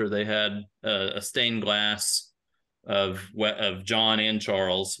Wesleyan Center, they had a stained glass of John and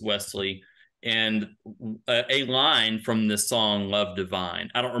Charles Wesley, and a line from this song, Love Divine.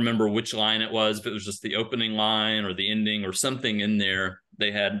 I don't remember which line it was, if it was just the opening line or the ending or something in there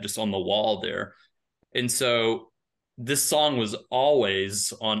they had just on the wall there. And so this song was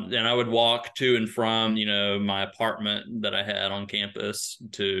always on, and I would walk to and from, my apartment that I had on campus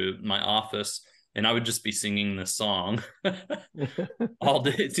to my office, and I would just be singing this song all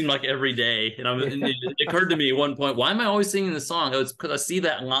day. It seemed like every day. And it occurred to me at one point, why am I always singing this song? Oh, it's because I see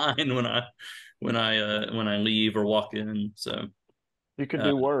that line when I leave or walk in. So you could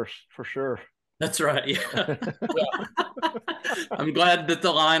do worse for sure. That's right. Yeah. I'm glad that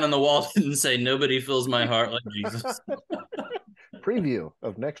the line on the wall didn't say "Nobody fills my heart like Jesus." Preview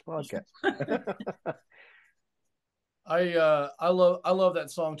of next podcast. I love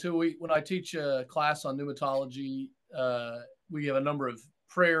that song too. When I teach a class on pneumatology, we have a number of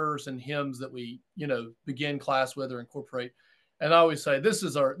prayers and hymns that we begin class with or incorporate. And I always say this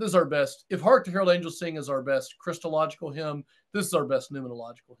is our best. If "Hark the Herald Angels Sing" is our best Christological hymn, this is our best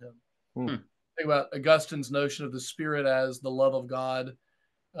pneumatological hymn. Think about Augustine's notion of the Spirit as the love of God,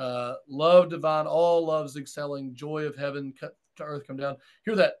 love divine, all loves excelling, joy of heaven cut to earth come down.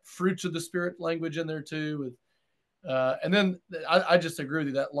 Hear that fruits of the Spirit language in there too. With and then I just agree with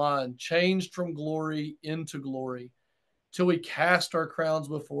you, that line, changed from glory into glory, till we cast our crowns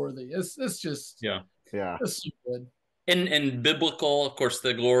before thee. It's just it's so good. And biblical, of course,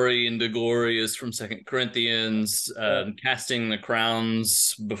 the glory into glory is from 2 Corinthians. Casting the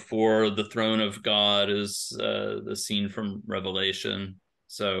crowns before the throne of God is the scene from Revelation.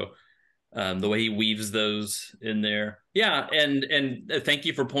 So the way he weaves those in there. Yeah, and thank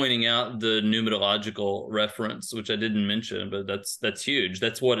you for pointing out the pneumatological reference, which I didn't mention, but that's huge.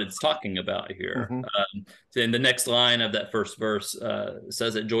 That's what it's talking about here. And the next line of that first verse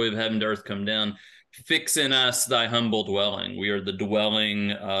says that joy of heaven to earth come down. Fix in us thy humble dwelling. We are the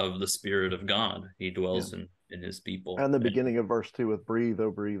dwelling of the Spirit of God. He dwells in his people. And the beginning of verse 2 with breathe, oh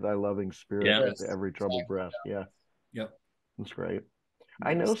breathe thy loving Spirit into every troubled breast. Yeah. Yep. That's great.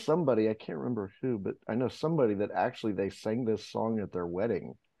 I know somebody, I can't remember who, but I know somebody that actually they sang this song at their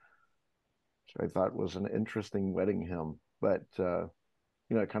wedding, which I thought was an interesting wedding hymn. But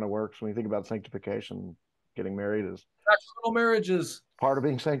it kind of works when you think about sanctification. Getting married is sacramental marriages, part of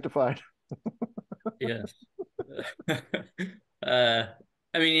being sanctified. Yes. I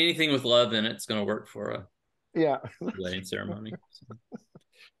mean, anything with love in it's going to work for a wedding ceremony. So.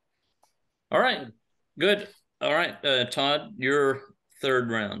 All right, good. All right, Todd, your third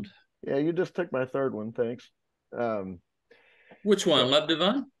round. Yeah, you just took my third one. Thanks. Which one? Love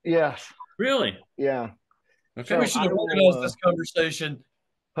Divine? Yes. Really? Yeah. Okay. So we should have organized this conversation.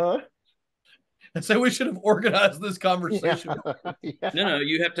 Huh? And so we should have organized this conversation. Yeah. No,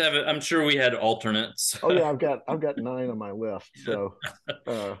 you have to have it. I'm sure we had alternates. Oh yeah, I've got 9 on my list. So,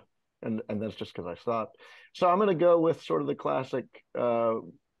 and that's just because I stopped. So I'm going to go with sort of the classic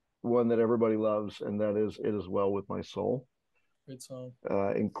one that everybody loves, and that is "It Is Well With My Soul." Great song.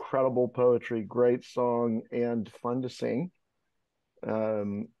 Incredible poetry, great song, and fun to sing.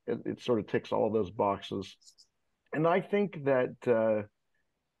 It sort of ticks all of those boxes, and I think that.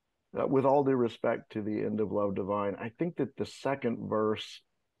 With all due respect to the end of Love Divine, I think that the second verse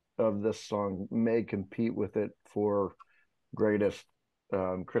of this song may compete with it for greatest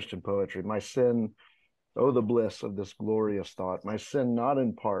Christian poetry. My sin, oh, the bliss of this glorious thought. My sin, not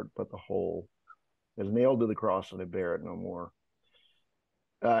in part, but the whole, is nailed to the cross, and I bear it no more.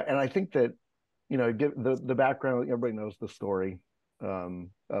 And I think that, give the background, everybody knows the story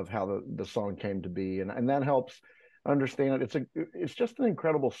of how the song came to be. And that helps understand it's just an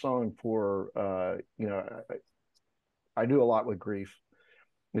incredible song for I do a lot with grief.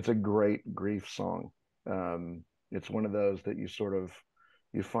 It's a great grief song. It's one of those that you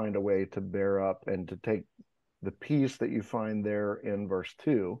find a way to bear up and to take the peace that you find there in verse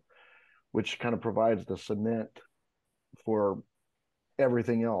 2, which kind of provides the cement for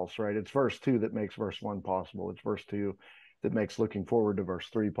everything else, right? It's verse 2 that makes verse 1 possible. It's verse 2 that makes looking forward to verse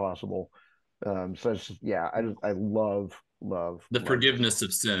 3 possible. So it's just, I love the forgiveness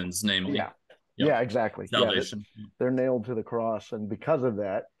of sins, namely. Yeah, exactly. Salvation. They're nailed to the cross, and because of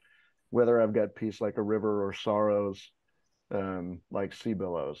that, whether I've got peace like a river or sorrows like sea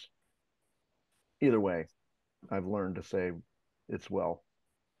billows, either way, I've learned to say it's well,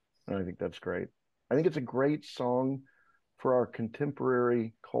 and I think that's great. I think it's a great song for our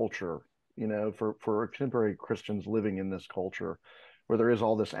contemporary culture, for contemporary Christians living in this culture where there is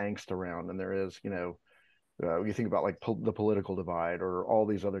all this angst around, and there is, you think about like the political divide or all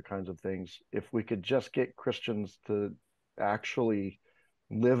these other kinds of things. If we could just get Christians to actually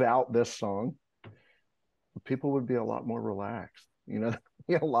live out this song, people would be a lot more relaxed,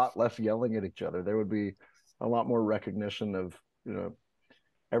 a lot less yelling at each other. There would be a lot more recognition of,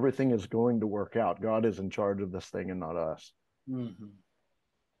 everything is going to work out. God is in charge of this thing and not us. Mm-hmm.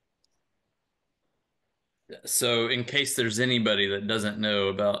 So in case there's anybody that doesn't know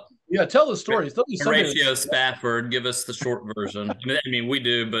about Yeah, tell the story. Tell me something. Horatio Spafford, give us the short version. I mean, we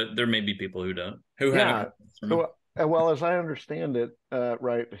do, but there may be people who don't, who haven't Yeah. heard this sermon. Well, as I understand it,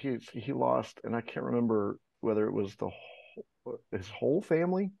 right, he lost, and I can't remember whether it was his whole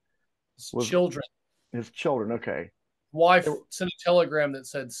family, was Children. his children. Okay. Wife sent a telegram that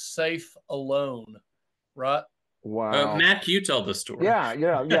said "safe alone," right? Wow. Mac, you tell the story. Yeah,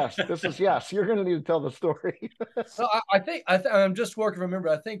 yes. Yes. You're going to need to tell the story. So I think I'm just working to remember.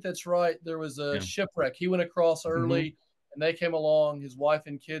 I think that's right. There was a shipwreck. He went across early, and they came along. His wife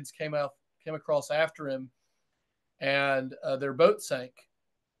and kids came across after him, and their boat sank.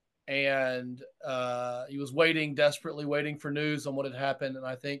 And he was desperately waiting for news on what had happened. And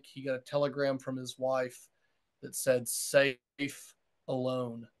I think he got a telegram from his wife that said "safe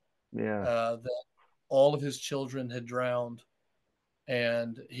alone." Yeah. That all of his children had drowned,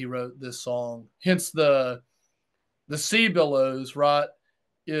 and he wrote this song. Hence the sea billows, right,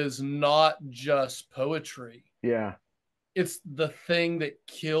 is not just poetry. Yeah. It's the thing that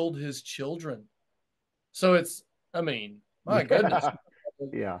killed his children. So it's, I mean, my goodness.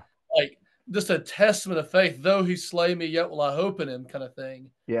 Yeah. Like just a testament of faith. Though he slay me, yet will I hope in him, kind of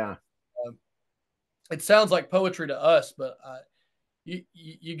thing. Yeah. It sounds like poetry to us, but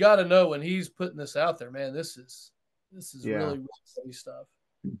you got to know when he's putting this out there, man. This is really heavy stuff.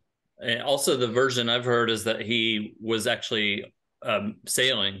 And also, the version I've heard is that he was actually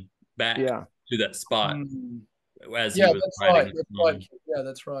sailing back to that spot as he was writing. Right. Yeah,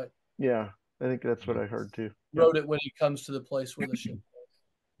 that's right. Yeah, I think that's what I heard too. Wrote it when he comes to the place where the ship was.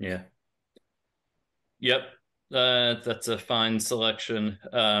 Yeah. Yep. That's a fine selection.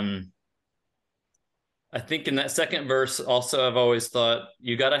 I think in that second verse, also, I've always thought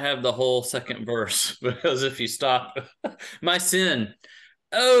you got to have the whole second verse, because if you stop, my sin,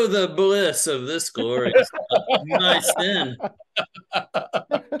 oh, the bliss of this glorious my sin,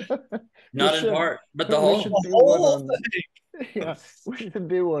 not in part, but the whole thing. Yeah, we should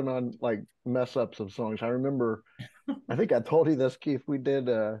do one on like mess ups of songs. I remember, I think I told you this, Keith. We did.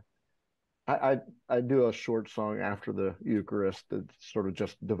 I do a short song after the Eucharist that's sort of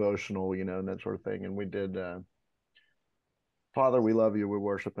just devotional, and that sort of thing. And we did Father, we love you, we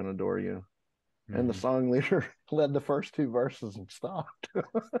worship and adore you. And the song leader led the first two verses and stopped.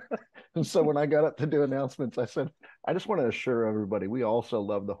 And so when I got up to do announcements, I said, I just want to assure everybody, we also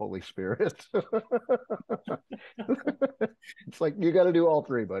love the Holy Spirit. It's like, you got to do all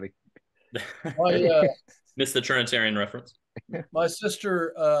three, buddy. Missed the Trinitarian reference. My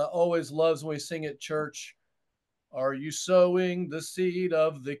sister always loves when we sing at church, "Are you sowing the seed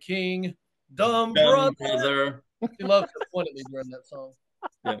of the King, dumb brother?" She loves to point at me during that song.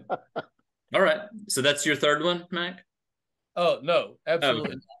 Yeah. All right. So that's your third one, Mac? Oh, no,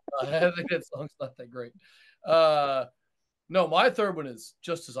 absolutely not. I think that song's not that great. No, my third one is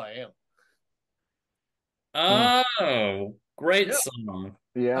 "Just As I Am." Oh, great song.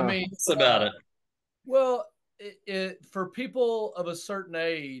 Yeah. I mean, what's about it? Well, it for people of a certain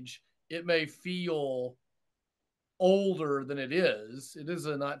age, it may feel older than it is. It is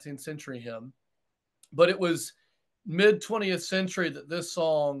a 19th century hymn, but it was mid 20th century that this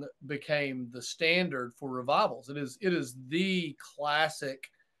song became the standard for revivals. It is the classic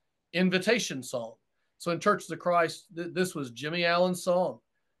invitation song. So in Churches of Christ, this was Jimmy Allen's song.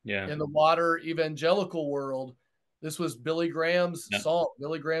 Yeah. In the wider evangelical world, this was Billy Graham's song,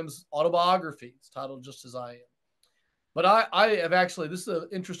 Billy Graham's autobiography. It's titled "Just As I Am." But I have actually, this is an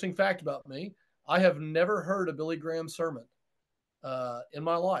interesting fact about me, I have never heard a Billy Graham sermon in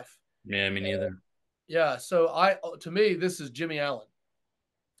my life. Yeah, me neither. Yeah, so to me, this is Jimmy Allen.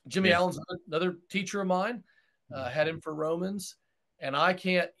 Jimmy Allen's another teacher of mine, had him for Romans, and I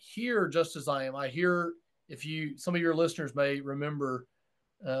can't hear "Just As I Am." I hear, some of your listeners may remember,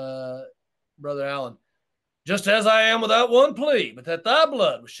 Brother Allen, "Just as I am without one plea, but that thy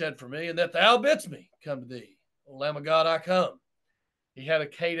blood was shed for me, and that thou bidst me come to thee. O Lamb of God, I come." He had a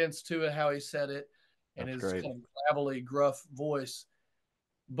cadence to it, how he said it, and his kind of gravelly, gruff voice.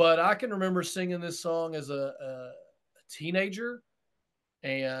 But I can remember singing this song as a teenager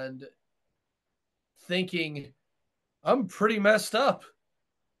and thinking, I'm pretty messed up,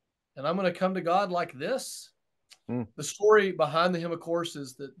 and I'm going to come to God like this. The story behind the hymn, of course,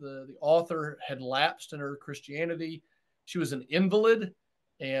 is that the author had lapsed in her Christianity. She was an invalid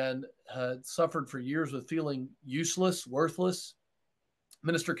and had suffered for years with feeling useless, worthless.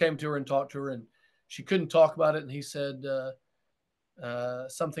 Minister came to her and talked to her, and she couldn't talk about it. And he said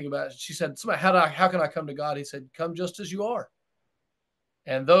something about, she said, how can I come to God? He said, "Come just as you are."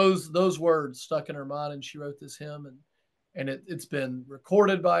 And those words stuck in her mind, and she wrote this hymn. And and it's been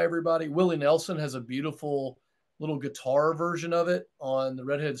recorded by everybody. Willie Nelson has a beautiful little guitar version of it on the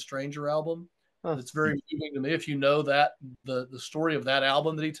Redheaded Stranger album. Huh. That's very moving to me. If you know that the story of that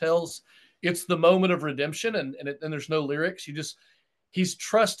album that he tells, it's the moment of redemption, and there's no lyrics. He's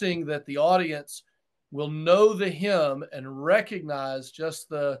trusting that the audience will know the hymn and recognize just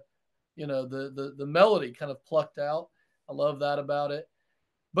the melody kind of plucked out. I love that about it.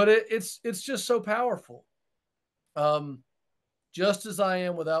 But it's just so powerful. Just as I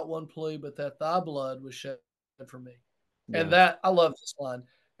am without one plea, but that thy blood was shed for me. Yeah. And that, I love this line,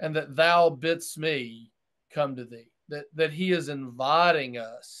 and that thou bidst me come to thee. That he is inviting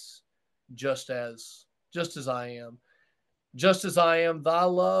us just as I am. Just as I am, thy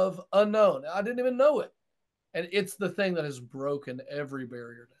love unknown. I didn't even know it. And it's the thing that has broken every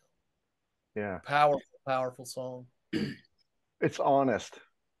barrier down. Yeah. Powerful, powerful song. It's honest.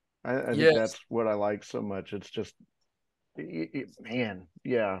 I Yes. think that's what I like so much. It's just, man,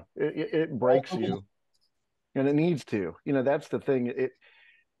 yeah, it breaks you, and it needs to. That's the thing.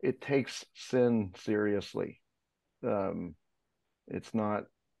 It takes sin seriously. It's not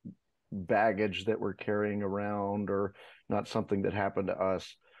baggage that we're carrying around, or not something that happened to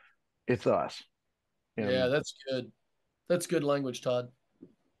us. It's us. Yeah, that's good. That's good language, Todd.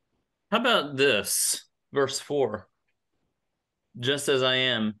 How about this? Verse 4. Just as I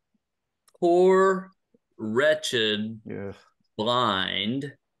am, poor, wretched, Yeah.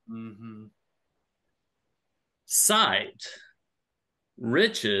 blind, sight,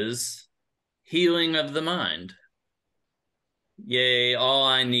 riches, healing of the mind. Yea, all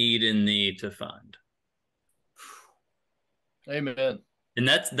I need in thee to find. Amen. And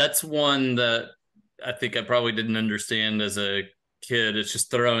that's one that I think I probably didn't understand as a kid. It's just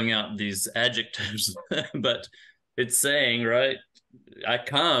throwing out these adjectives, but it's saying, right, I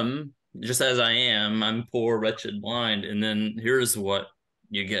come just as I am. I'm poor, wretched, blind, and then here's what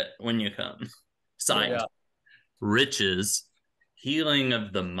you get when you come: sight, riches, healing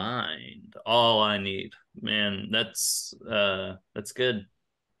of the mind. All I need, man. That's good.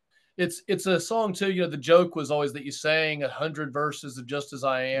 It's a song too. The joke was always that you sang 100 verses of Just As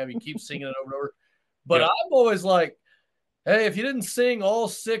I Am. You keep singing it over and over. But I'm always like, hey, if you didn't sing all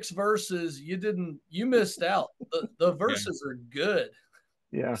 6 verses, you missed out. The verses are good.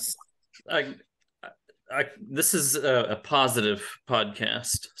 Yeah. This is a positive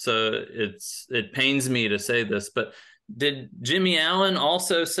podcast, so it pains me to say this, but did Jimmy Allen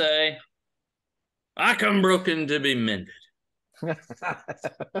also say, I come broken to be mended?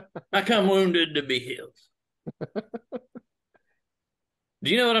 I come wounded to be healed. Do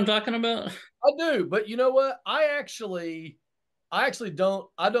you know what I'm talking about? I do, but you know what? I actually don't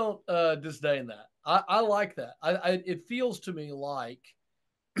disdain that. I like that. It feels to me like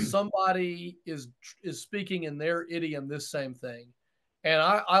somebody is speaking in their idiom this same thing, and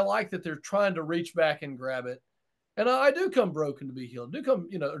I like that they're trying to reach back and grab it. And I do come broken to be healed. Do come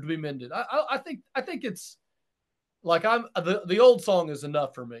to be mended. I think it's like the old song is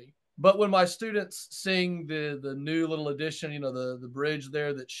enough for me. But when my students sing the new little addition, the bridge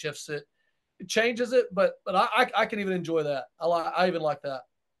there that shifts it, it changes it. But I can even enjoy that. I even like that.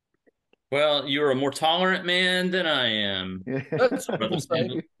 Well, you're a more tolerant man than I am. That's what people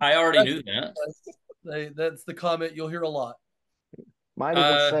say. I already knew that. That's the comment you'll hear a lot. Mine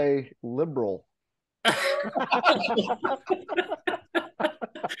even say liberal.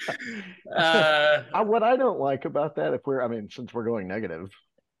 What I don't like about that, since we're going negative,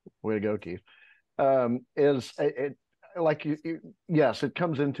 way to go, Keith, is it like yes, it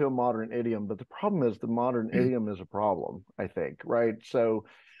comes into a modern idiom, but the problem is the modern idiom is a problem, I think, right? So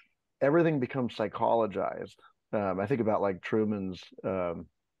everything becomes psychologized. I think about like Truman's Rise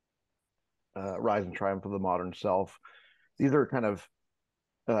and Triumph of the Modern Self. These are kind of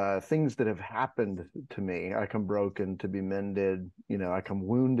things that have happened to me. I come broken to be mended. I come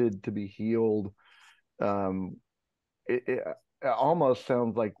wounded to be healed. It almost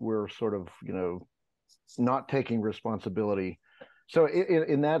sounds like we're sort of, not taking responsibility. So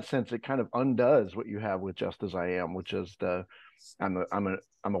in that sense, it kind of undoes what you have with Just As I Am, which is I'm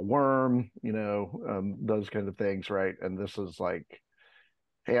a worm, those kind of things, right? And this is like,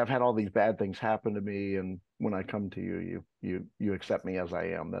 hey, I've had all these bad things happen to me, and when I come to you, you accept me as I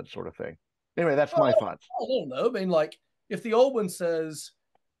am, that sort of thing. Anyway, that's my thoughts. I don't know. I mean, like, if the old one says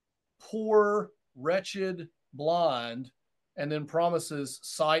poor, wretched, blind, and then promises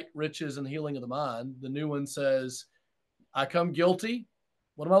sight, riches, and healing of the mind, the new one says, I come guilty.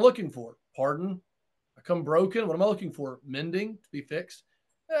 What am I looking for? Pardon. I come broken. What am I looking for? Mending, to be fixed.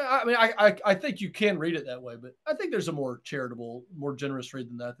 I mean, I think you can read it that way, but I think there's a more charitable, more generous read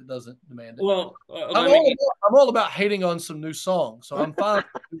than that doesn't demand it. Well, I'm all about hating on some new songs, so I'm fine.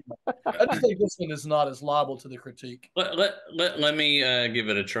 I just think this one is not as liable to the critique. let me give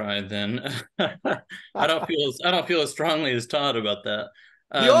it a try then. I don't feel as strongly as Todd about that.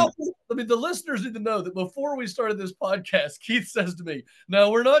 The listeners need to know that before we started this podcast, Keith says to me, "No,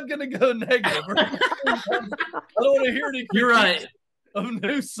 we're not going to go negative. I don't want to hear any critiques." You're right. Of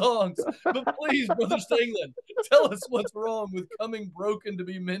new songs, but please, Brother Sandlin, tell us what's wrong with coming broken to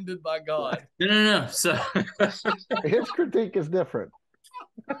be mended by God. No. So his critique is different.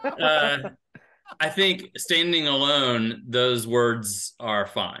 I think standing alone, those words are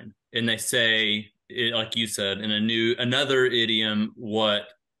fine, and they say, like you said, in another idiom, what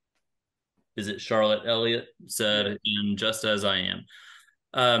is it? Charlotte Elliott said in "Just as I Am."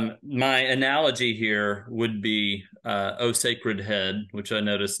 My analogy here would be "O Sacred Head," which I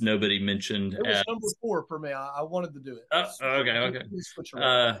noticed nobody mentioned. It was number 4 for me. I wanted to do it. Okay.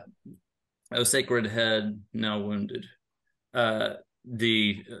 "O Sacred Head, now wounded."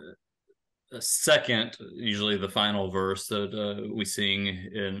 The second, usually the final verse that we sing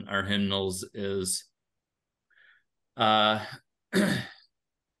in our hymnals is, "What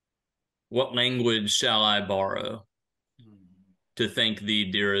language shall I borrow to thank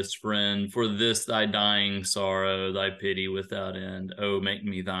thee, dearest friend, for this thy dying sorrow, thy pity without end. Oh, make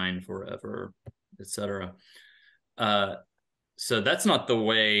me thine forever," etc. So that's not the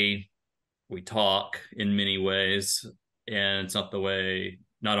way we talk in many ways, and it's not the way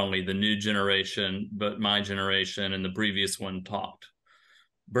not only the new generation, but my generation and the previous one talked.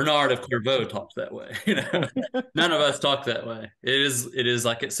 Bernard of Clairvaux talked that way. None of us talk that way. It is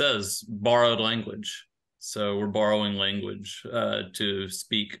like it says, borrowed language. So we're borrowing language to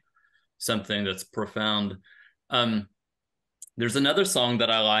speak something that's profound. There's another song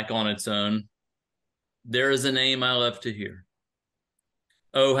that I like on its own. "There is a name I love to hear.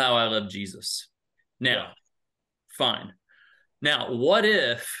 Oh, how I love Jesus." Now, fine. Now, what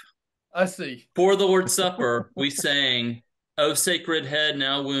if I see for the Lord's Supper we sang, "O sacred head,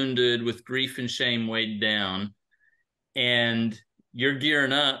 now wounded, with grief and shame weighed down," and you're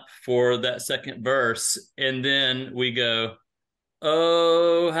gearing up for that second verse, and then we go,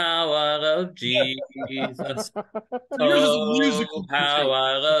 "Oh, how I love Jesus. Oh, how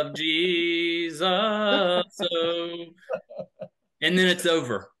I love Jesus." Oh. And then it's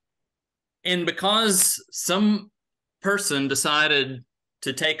over. And because some person decided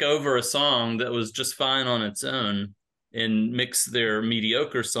to take over a song that was just fine on its own and mix their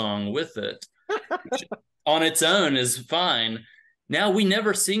mediocre song with it, which on its own is fine, now we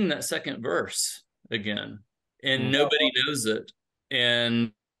never sing that second verse again, and nobody knows it.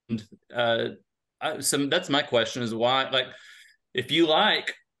 And so that's my question, is why, like, if you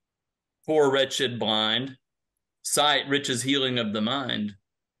like "Poor wretched blind, sight rich as healing of the mind,"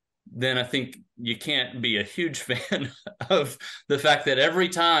 then I think you can't be a huge fan of the fact that every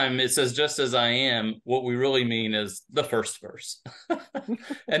time it says "just as I am," what we really mean is the first verse.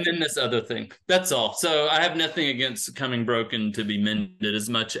 And then this other thing. That's all. So I have nothing against coming broken to be mended, as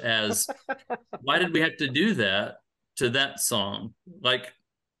much as why did we have to do that to that song? Like,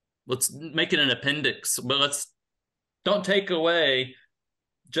 let's make it an appendix, but don't take away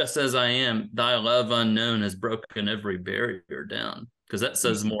 "Just as I am, thy love unknown has broken every barrier down," because that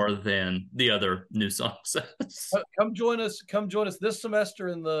says more than the other new song says. Come join us this semester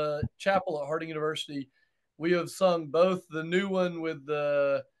in the chapel at Harding University. We have sung both the new one with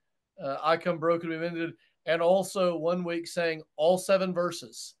the "I Come Broken to Be Mended," and also one week sang all 7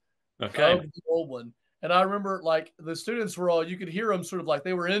 verses of the old one. And I remember, like, the students were all, you could hear them sort of like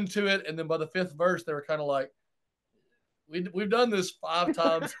they were into it, and then by the 5th verse they were kind of like, we've done this 5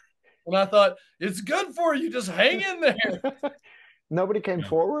 times. And I thought, it's good for you, just hang in there. Nobody came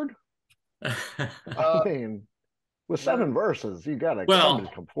forward. I mean, with 7 verses, you gotta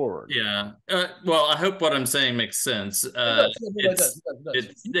somebody come forward. Yeah. Well, I hope what I'm saying makes sense. It's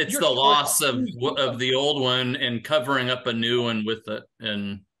the loss of the old one and covering up a new one with it.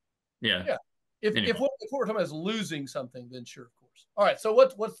 And yeah. If what we're talking about is losing something, then sure, of course. All right. So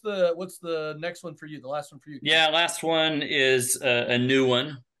what's the next one for you? The last one for you? Yeah, last one is a new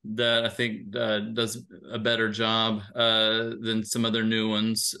one that I think does a better job than some other new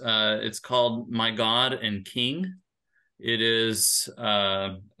ones. It's called "My God and King." It is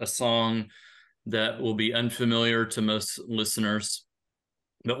a song that will be unfamiliar to most listeners,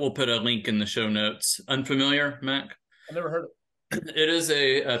 but we'll put a link in the show notes. Unfamiliar, Mac? I never heard it. It is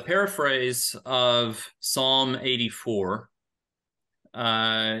a paraphrase of Psalm 84.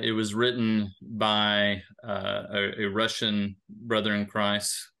 It was written by a Russian brother in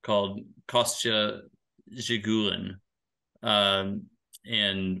Christ called Kostya Zhigulin,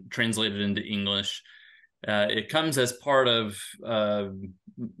 and translated into English. It comes as part of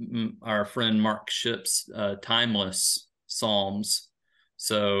our friend Mark Ship's Timeless Psalms.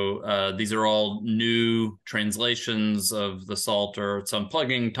 So these are all new translations of the Psalter. So I'm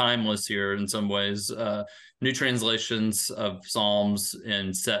plugging Timeless here in some ways. New translations of Psalms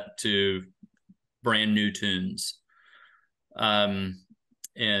and set to brand new tunes. And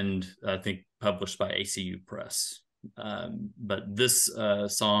I think published by ACU Press. But this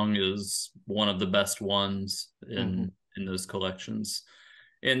song is one of the best ones in those collections.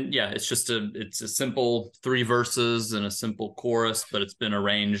 And yeah, it's a simple 3 verses and a simple chorus, but it's been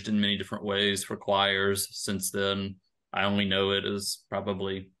arranged in many different ways for choirs since then. I only know it as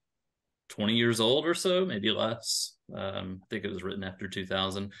probably 20 years old or so, maybe less. I think it was written after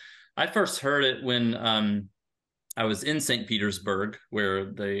 2000. I first heard it when I was in St. Petersburg, where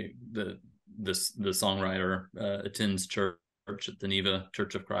the songwriter attends church at the Neva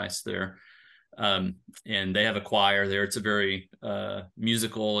Church of Christ there. And they have a choir there. It's a very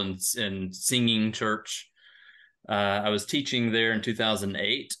musical and singing church. I was teaching there in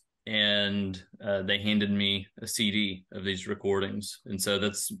 2008, and they handed me a CD of these recordings. And so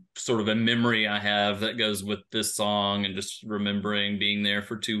that's sort of a memory I have that goes with this song, and just remembering being there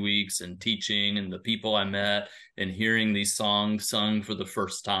for 2 weeks and teaching, and the people I met, and hearing these songs sung for the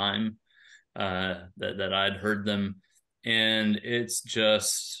first time, that I'd heard them. And it's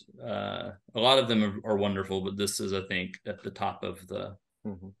just a lot of them are wonderful, but this is, I think, at the top of the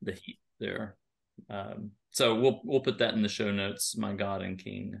heap there. So we'll put that in the show notes, My God and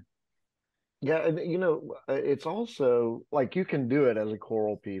King. Yeah, and it's also like you can do it as a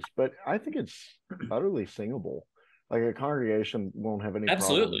choral piece, but I think it's utterly singable. Like a congregation won't have any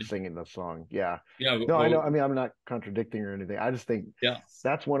problem singing the song. Yeah. Yeah. No, I know. I mean, I'm not contradicting or anything. I just think yeah,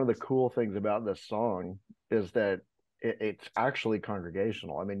 that's one of the cool things about this song is that it's actually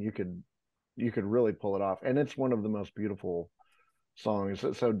congregational. I mean, you could really pull it off, and it's one of the most beautiful songs.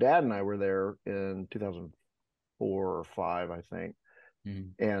 So Dad and I were there in 2004 or 5, I think,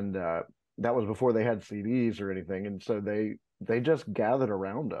 and that was before they had CDs or anything. And so they just gathered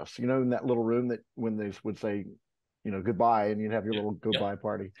around us, in that little room that when they would say, goodbye, and you'd have your little goodbye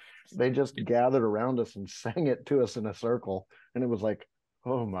party. They just gathered around us and sang it to us in a circle, and it was like,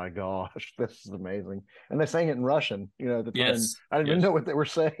 oh my gosh, this is amazing. And they sang it in Russian, at the time. I didn't even know what they were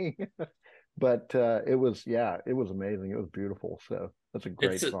saying. But it was amazing. It was beautiful. So that's a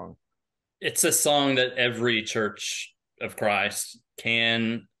great song. It's a song that every Church of Christ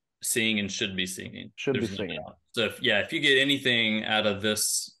can sing and should be singing. So if you get anything out of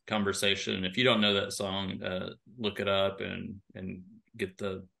this conversation, if you don't know that song, look it up and get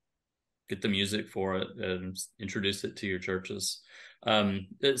the music for it and introduce it to your churches.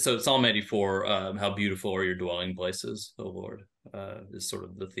 So Psalm 84, how beautiful are your dwelling places, O Lord, is sort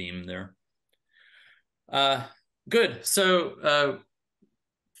of the theme there. Good. So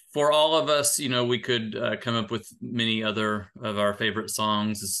for all of us, we could come up with many other of our favorite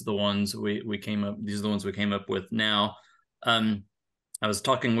songs. This is the ones we came up. These are the ones we came up with now. I was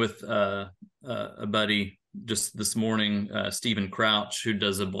talking with a buddy just this morning, Stephen Crouch, who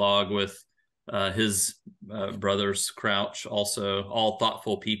does a blog with his brothers Crouch, also All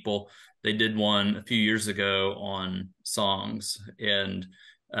Thoughtful People. They did one a few years ago on songs, and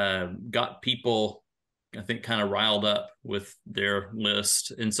got people, I think, kind of riled up with their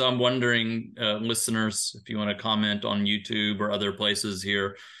list. And so I'm wondering, listeners, if you want to comment on YouTube or other places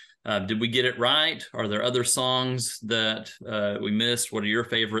here, did we get it right? Are there other songs that we missed? What are your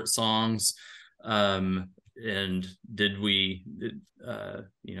favorite songs? And did we,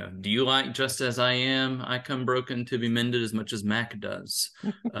 do you like Just As I Am, I Come Broken to Be Mended as much as Mac does?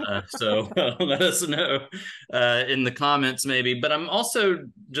 So let us know in the comments maybe. But I'm also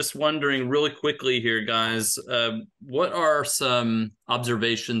just wondering really quickly here, guys, what are some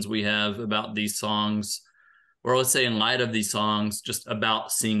observations we have about these songs, or let's say in light of these songs, just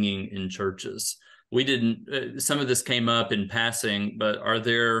about singing in churches? We didn't, some of this came up in passing, but are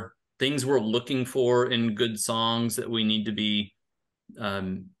there things we're looking for in good songs that we need to be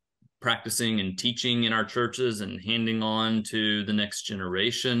practicing and teaching in our churches and handing on to the next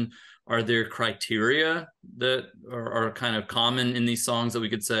generation? Are there criteria that are kind of common in these songs that we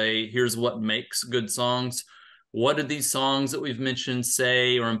could say, here's what makes good songs? What do these songs that we've mentioned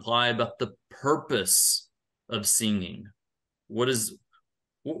say or imply about the purpose of singing? What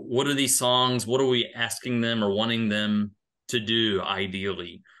are these songs? What are we asking them or wanting them to do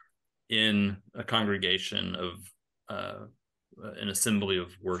ideally in a congregation of an assembly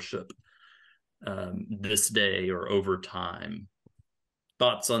of worship this day or over time.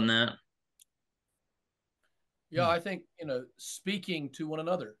 Thoughts on that? Yeah, I think, speaking to one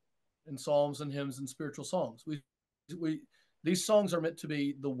another in psalms and hymns and spiritual songs. We these songs are meant to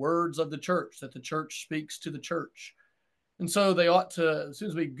be the words of the church, that the church speaks to the church. And so they ought to, as soon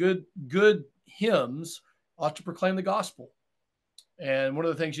as we good hymns, ought to proclaim the gospel. And one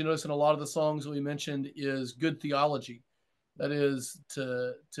of the things you notice in a lot of the songs that we mentioned is good theology. That is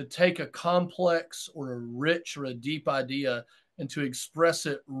to take a complex or a rich or a deep idea and to express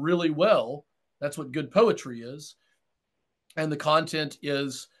it really well. That's what good poetry is. And the content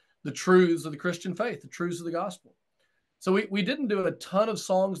is the truths of the Christian faith, the truths of the gospel. So we didn't do a ton of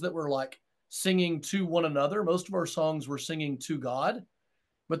songs that were like singing to one another. Most of our songs were singing to God,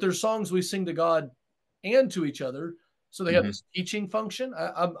 but there's songs we sing to God and to each other. So they have this teaching function.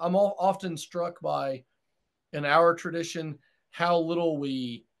 I'm often struck by, in our tradition, how little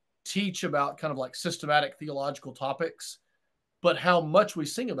we teach about kind of like systematic theological topics, but how much we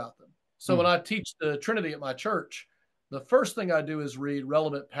sing about them. So when I teach the Trinity at my church, the first thing I do is read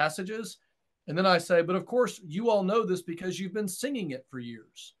relevant passages. And then I say, but of course, you all know this because you've been singing it for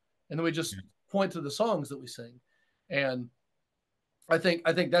years. And then we just point to the songs that we sing. And I think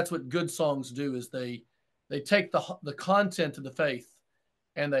that's what good songs do, is they take the content of the faith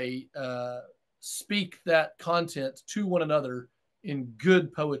and they speak that content to one another in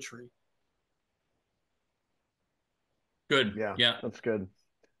good poetry. Good. Yeah, that's good.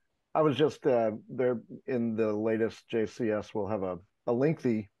 I was just there in the latest JCS. We'll have a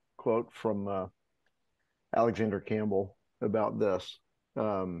lengthy quote from Alexander Campbell about this.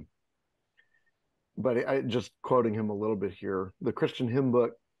 But I just quoting him a little bit here. The Christian hymn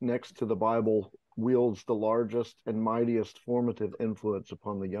book, next to the Bible, wields the largest and mightiest formative influence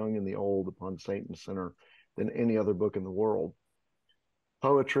upon the young and the old, upon saint and sinner, than any other book in the world.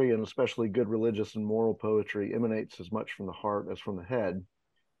 Poetry, and especially good religious and moral poetry, emanates as much from the heart as from the head,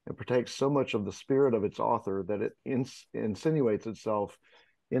 and partakes so much of the spirit of its author that it insinuates itself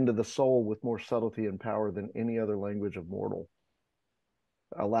into the soul with more subtlety and power than any other language of mortal.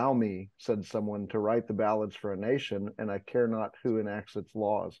 Allow me, said someone, to write the ballads for a nation, and I care not who enacts its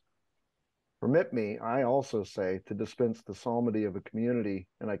laws. Permit me, I also say, to dispense the psalmody of a community,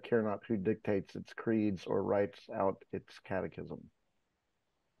 and I care not who dictates its creeds or writes out its catechism.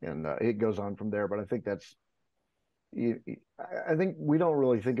 And it goes on from there, but I think I think we don't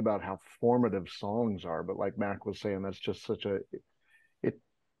really think about how formative songs are, but like Mac was saying, that's just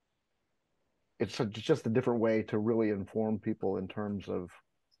it's just a different way to really inform people in terms of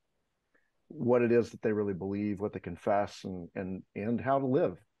what it is that they really believe, what they confess, and how to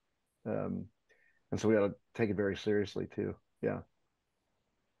live. And so we got to take it very seriously too. Yeah.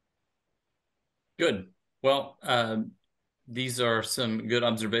 Good. Well, these are some good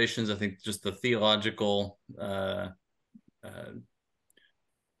observations. I think just the theological, the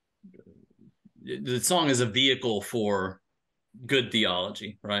song is a vehicle for good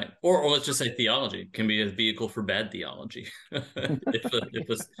theology, right? Or let's just say theology can be a vehicle for bad theology.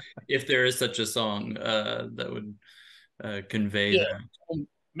 if there is such a song that would convey that.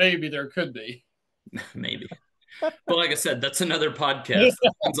 Maybe there could be. Maybe. But like I said, that's another podcast.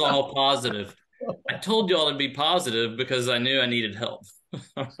 That one's all positive. I told you all to be positive because I knew I needed help.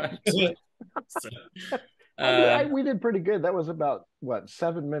 All right. So, We did pretty good. That was about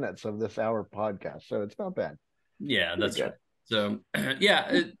 7 minutes of this hour podcast, so it's not bad. Yeah, that's right. So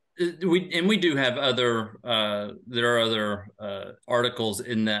yeah, we do have other there are other articles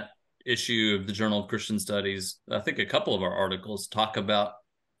in that issue of the Journal of Christian Studies. I think a couple of our articles talk about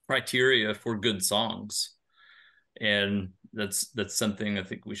criteria for good songs, and that's something I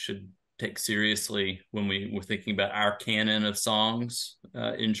think we should take seriously when we're thinking about our canon of songs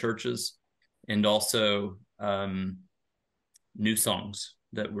in churches, and also new songs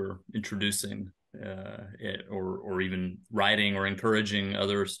that we're introducing or even writing or encouraging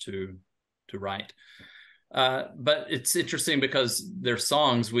others to write. But it's interesting because they're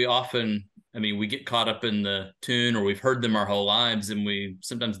songs we often, we get caught up in the tune, or we've heard them our whole lives, and we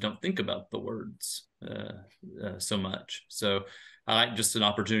sometimes don't think about the words so much. So I like just an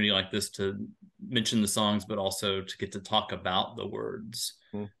opportunity like this to mention the songs, but also to get to talk about the words.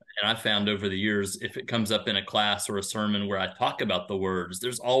 And I found over the years, if it comes up in a class or a sermon where I talk about the words,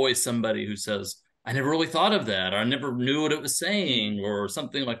 there's always somebody who says, I never really thought of that, or I never knew what it was saying, or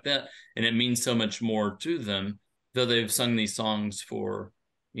something like that. And it means so much more to them, though they've sung these songs for,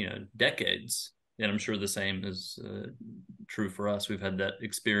 decades. And I'm sure the same is true for us. We've had that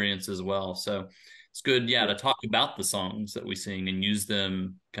experience as well. So it's good, to talk about the songs that we sing and use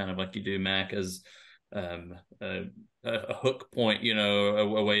them kind of like you do, Mac, as a hook point, you know,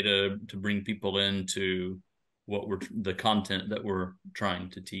 a way to bring people into the content that we're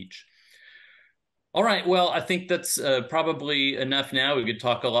trying to teach. All right. Well, I think that's probably enough now. We could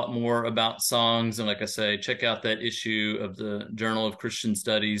talk a lot more about songs. And like I say, check out that issue of the Journal of Christian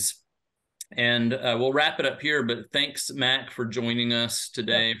Studies. And we'll wrap it up here. But thanks, Mac, for joining us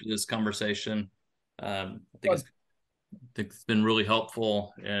today for this conversation. I think it's been really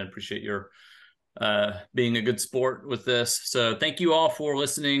helpful, and appreciate your being a good sport with this. So thank you all for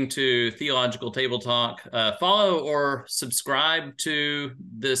listening to Theological Table Talk. Follow or subscribe to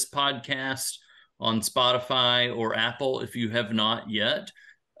this podcast on Spotify or Apple if you have not yet.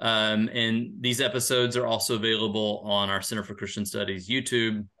 And these episodes are also available on our Center for Christian Studies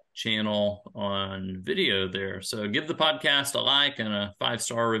YouTube channel on video there. So give the podcast a like and a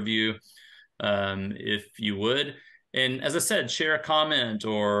 5-star review if you would. And as I said, share a comment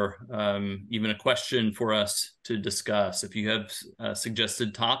or even a question for us to discuss. If you have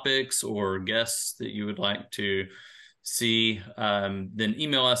suggested topics or guests that you would like to see, then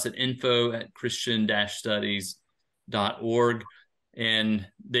email us at info@christian-studies.org. And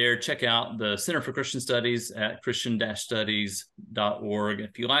there, check out the Center for Christian Studies at christian-studies.org.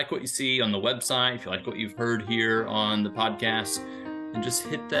 If you like what you see on the website, if you like what you've heard here on the podcast, then just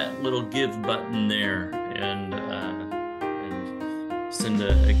hit that little give button there and send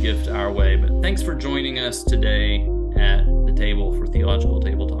a gift our way. But thanks for joining us today at the table for Theological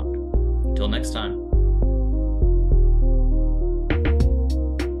Table Talk. Until next time.